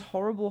also in this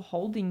horrible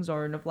holding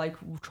zone of like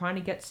trying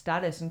to get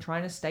status and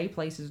trying to stay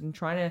places and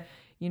trying to,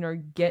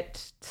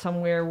 get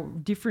somewhere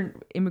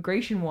different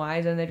immigration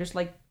wise, and they're just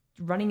like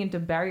running into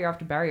barrier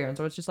after barrier. And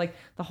so it's just like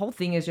the whole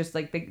thing is just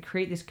like they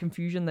create this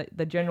confusion that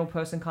the general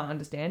person can't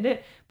understand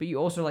it, but you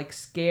also like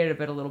scared of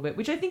it a little bit,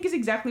 which I think is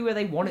exactly where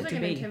they want it's it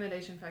like to an be.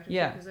 intimidation factor.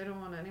 Yeah, because they don't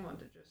want anyone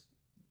to just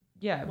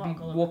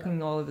be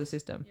walking all over the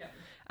system. Yeah.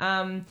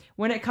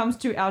 When it comes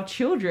to our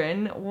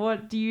children,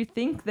 what do you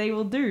think they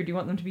will do? Do you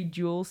want them to be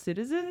dual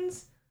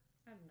citizens?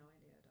 I have no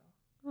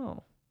idea at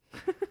all.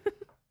 Oh.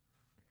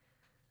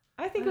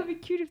 I think it would be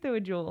cute if they were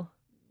dual.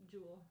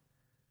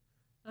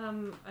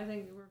 I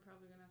think we're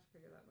probably gonna have to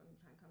figure that when the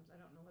time comes. I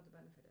don't know what the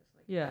benefit is.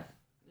 Like, Yeah.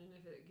 and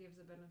if it gives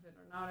a benefit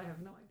or not, I have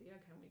no idea.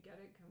 Can we get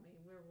it?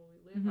 Where will we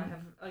live? Mhm. I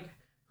have like,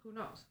 who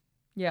knows?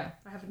 Yeah.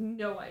 I have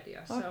no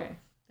idea. So Okay.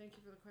 thank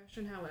you for the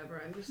question.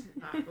 However, I'm just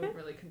not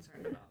overly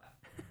concerned about that.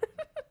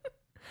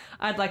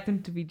 I'd like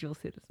them to be dual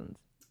citizens.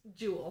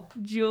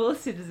 Dual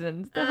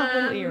citizens. They'll have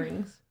little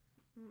earrings.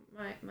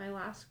 My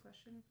last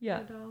question. For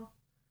Yeah. the doll.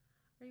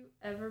 Are you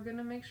ever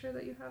gonna make sure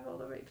that you have all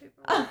the right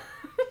paperwork?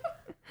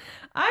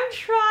 I'm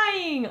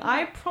trying.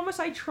 I promise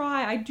I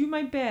try. I do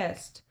my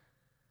best.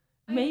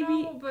 Maybe.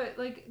 I know, but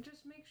like,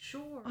 just make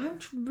sure. I'm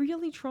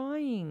really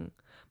trying.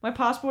 My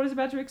passport is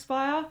about to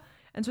expire,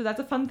 and so that's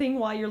a fun thing.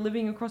 While you're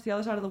living across the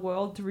other side of the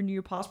world, to renew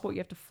your passport, you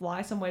have to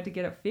fly somewhere to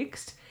get it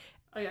fixed.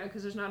 Oh yeah,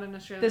 because there's not an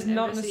Australian There's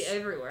not embassy an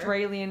everywhere.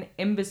 Australian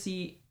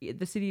embassy,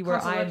 the city where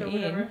Consulate I'm or in,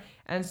 whatever.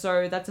 and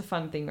so that's a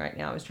fun thing right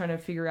now. Is trying to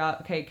figure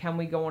out, okay, can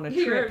we go on a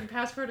Your trip?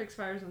 passport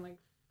expires in like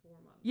 4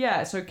 months.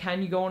 Yeah, so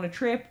can you go on a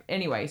trip?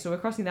 Anyway, so we're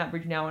crossing that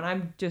bridge now, and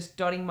I'm just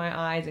dotting my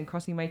I's and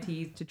crossing my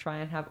T's to try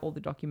and have all the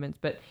documents.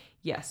 But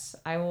yes,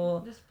 I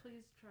will. Just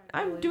please try.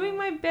 I'm really doing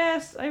hard. my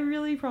best. I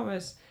really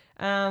promise.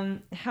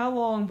 How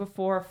long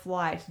before a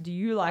flight do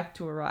you like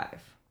to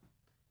arrive?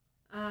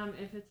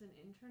 If it's an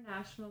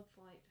international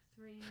flight,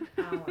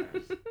 3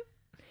 hours.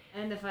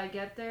 And if I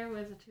get there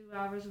with 2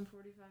 hours and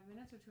 45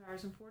 minutes or 2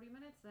 hours and 40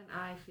 minutes, then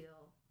I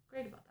feel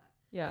great about that.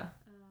 Yeah.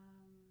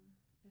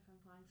 If I'm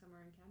flying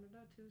somewhere in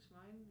Canada, 2's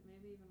fine,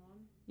 maybe even 1.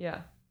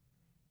 Yeah.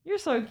 You're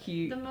so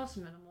cute. The most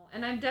minimal.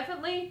 And I'm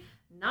definitely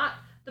not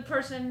the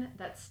person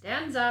that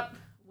stands up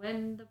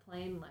when the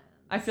plane lands.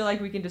 I feel like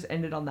we can just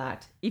end it on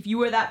that. If you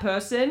were that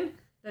person,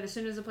 that as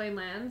soon as the plane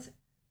lands,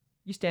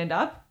 you stand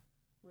up.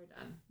 we're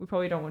done. We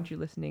probably don't want you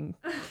listening.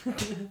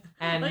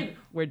 And like,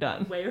 we're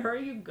done. where are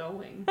you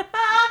going?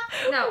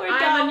 No, we're I'm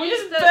done. You always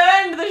just the-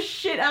 burned the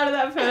shit out of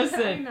that I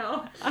person.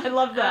 know. I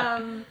love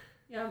that.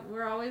 Yeah,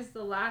 we're always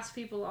the last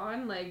people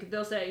on. Like,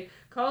 they'll say,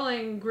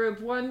 calling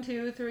group 1,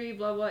 2, 3,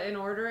 blah, blah, in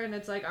order, and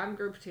it's like, I'm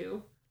group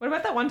 2. What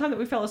about that one time that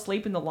we fell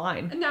asleep in the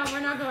line? No, we're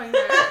not going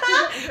there.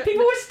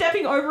 People were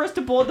stepping over us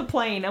to board the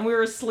plane, and we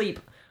were asleep.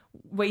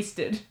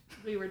 Wasted.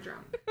 We were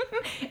drunk.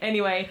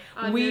 Anyway,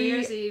 On we New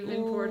Year's Eve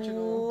in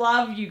Portugal.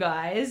 love you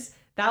guys.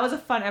 That was a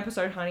fun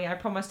episode, honey. I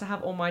promise to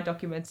have all my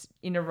documents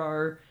in a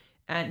row.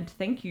 And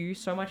thank you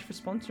so much for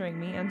sponsoring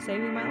me and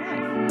saving my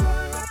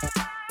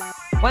life.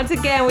 Once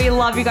again, we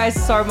love you guys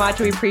so much.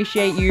 We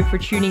appreciate you for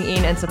tuning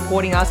in and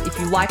supporting us. If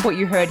you like what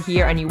you heard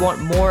here and you want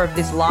more of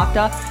this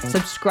laughter,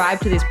 subscribe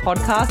to this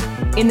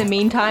podcast. In the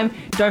meantime,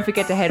 don't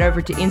forget to head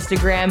over to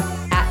Instagram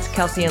at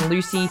Kelsey and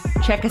Lucy.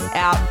 Check us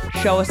out,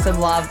 show us some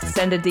love,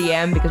 send a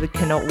DM because we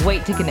cannot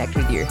wait to connect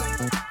with you.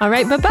 All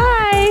right,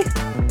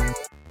 bye-bye.